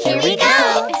heart. Here we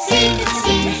go! See,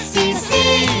 see, see,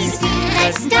 see, see.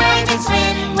 Let's dive and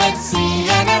swim with sea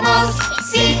animals.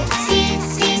 See, see,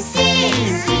 see, see,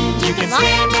 see. You can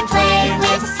swim and play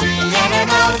with sea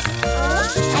animals.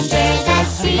 Under the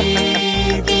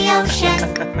sea, the ocean.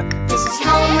 This is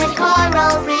home with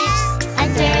coral reefs.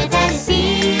 Under the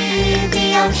sea, the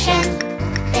ocean.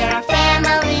 There are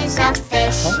families of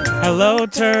fish. Hello,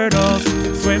 turtles,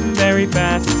 swim very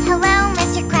fast. Hello,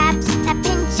 Mr. Krabs, that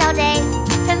pinch all day.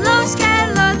 Hello,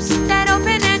 scallops that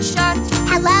open and shut.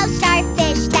 Hello,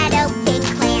 starfish, that open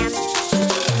clams.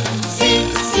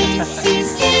 See, see, see,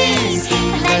 see, see.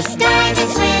 Let's dive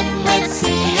and swim with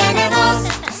sea animals.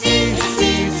 See,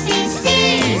 see, see,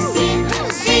 see, see.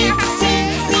 See, see,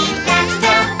 see, that's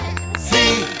the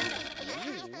sea.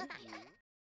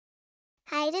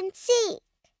 Hide and seek.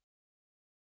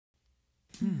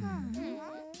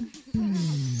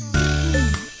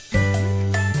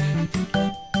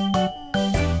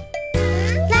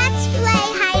 Let's play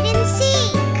hide and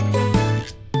seek.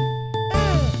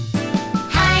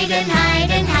 Hide and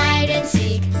hide and hide and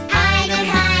seek. Hide and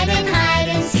hide and hide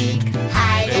and seek.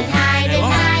 Hide and hide and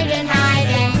hide and hide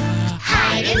and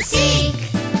hide and seek.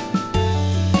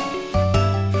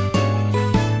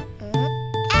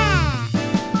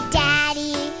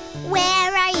 Daddy,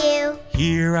 where are you?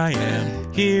 Here I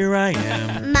am, here I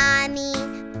am. Mommy,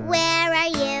 where are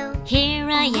you? Here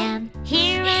I am,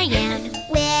 here I am.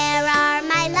 Where are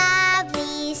my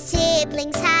lovely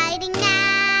siblings hiding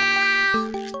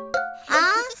now?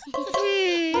 Huh?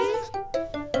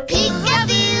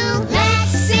 Peekaboo,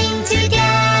 let's sing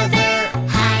together.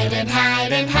 Hide and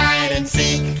hide and hide and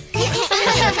seek.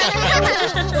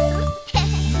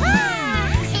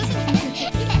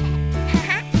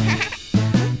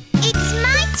 It's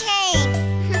my turn.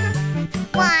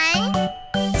 1,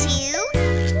 2,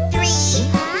 3,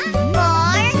 4, 5.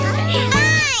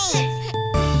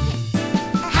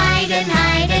 Hide and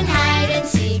hide and hide and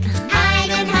seek.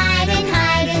 Hide and hide and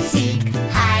hide and seek.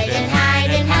 Hide and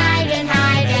hide and hide and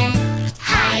hide and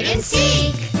hide and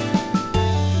seek.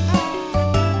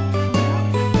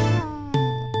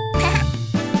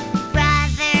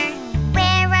 Brother,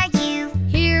 where are you?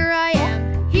 Here I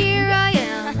am, here I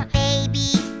am.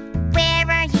 Baby, where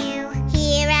are you?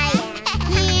 Here I am,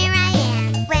 here I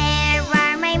am. Where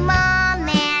are my mom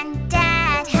and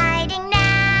dad hiding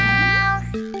now?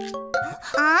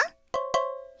 Huh?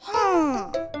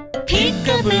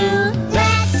 Peekaboo,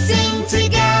 Let's sing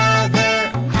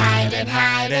together. Hide and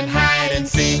hide and hide and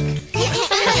seek.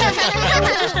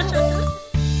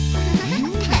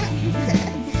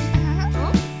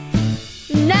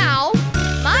 Now,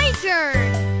 my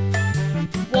turn.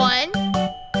 1,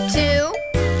 2,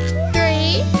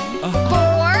 3,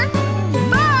 4,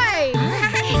 5.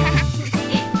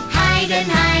 Hide and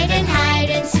hide and hide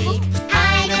and seek.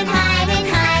 Hide and hide and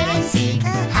hide and seek.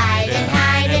 Hide and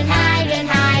hide and hide and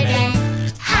hide and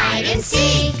hide and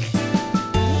seek.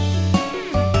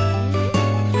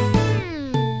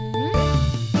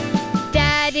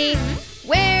 Daddy,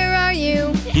 where are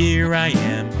you? here I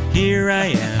am, here I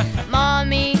am.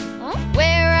 Mommy,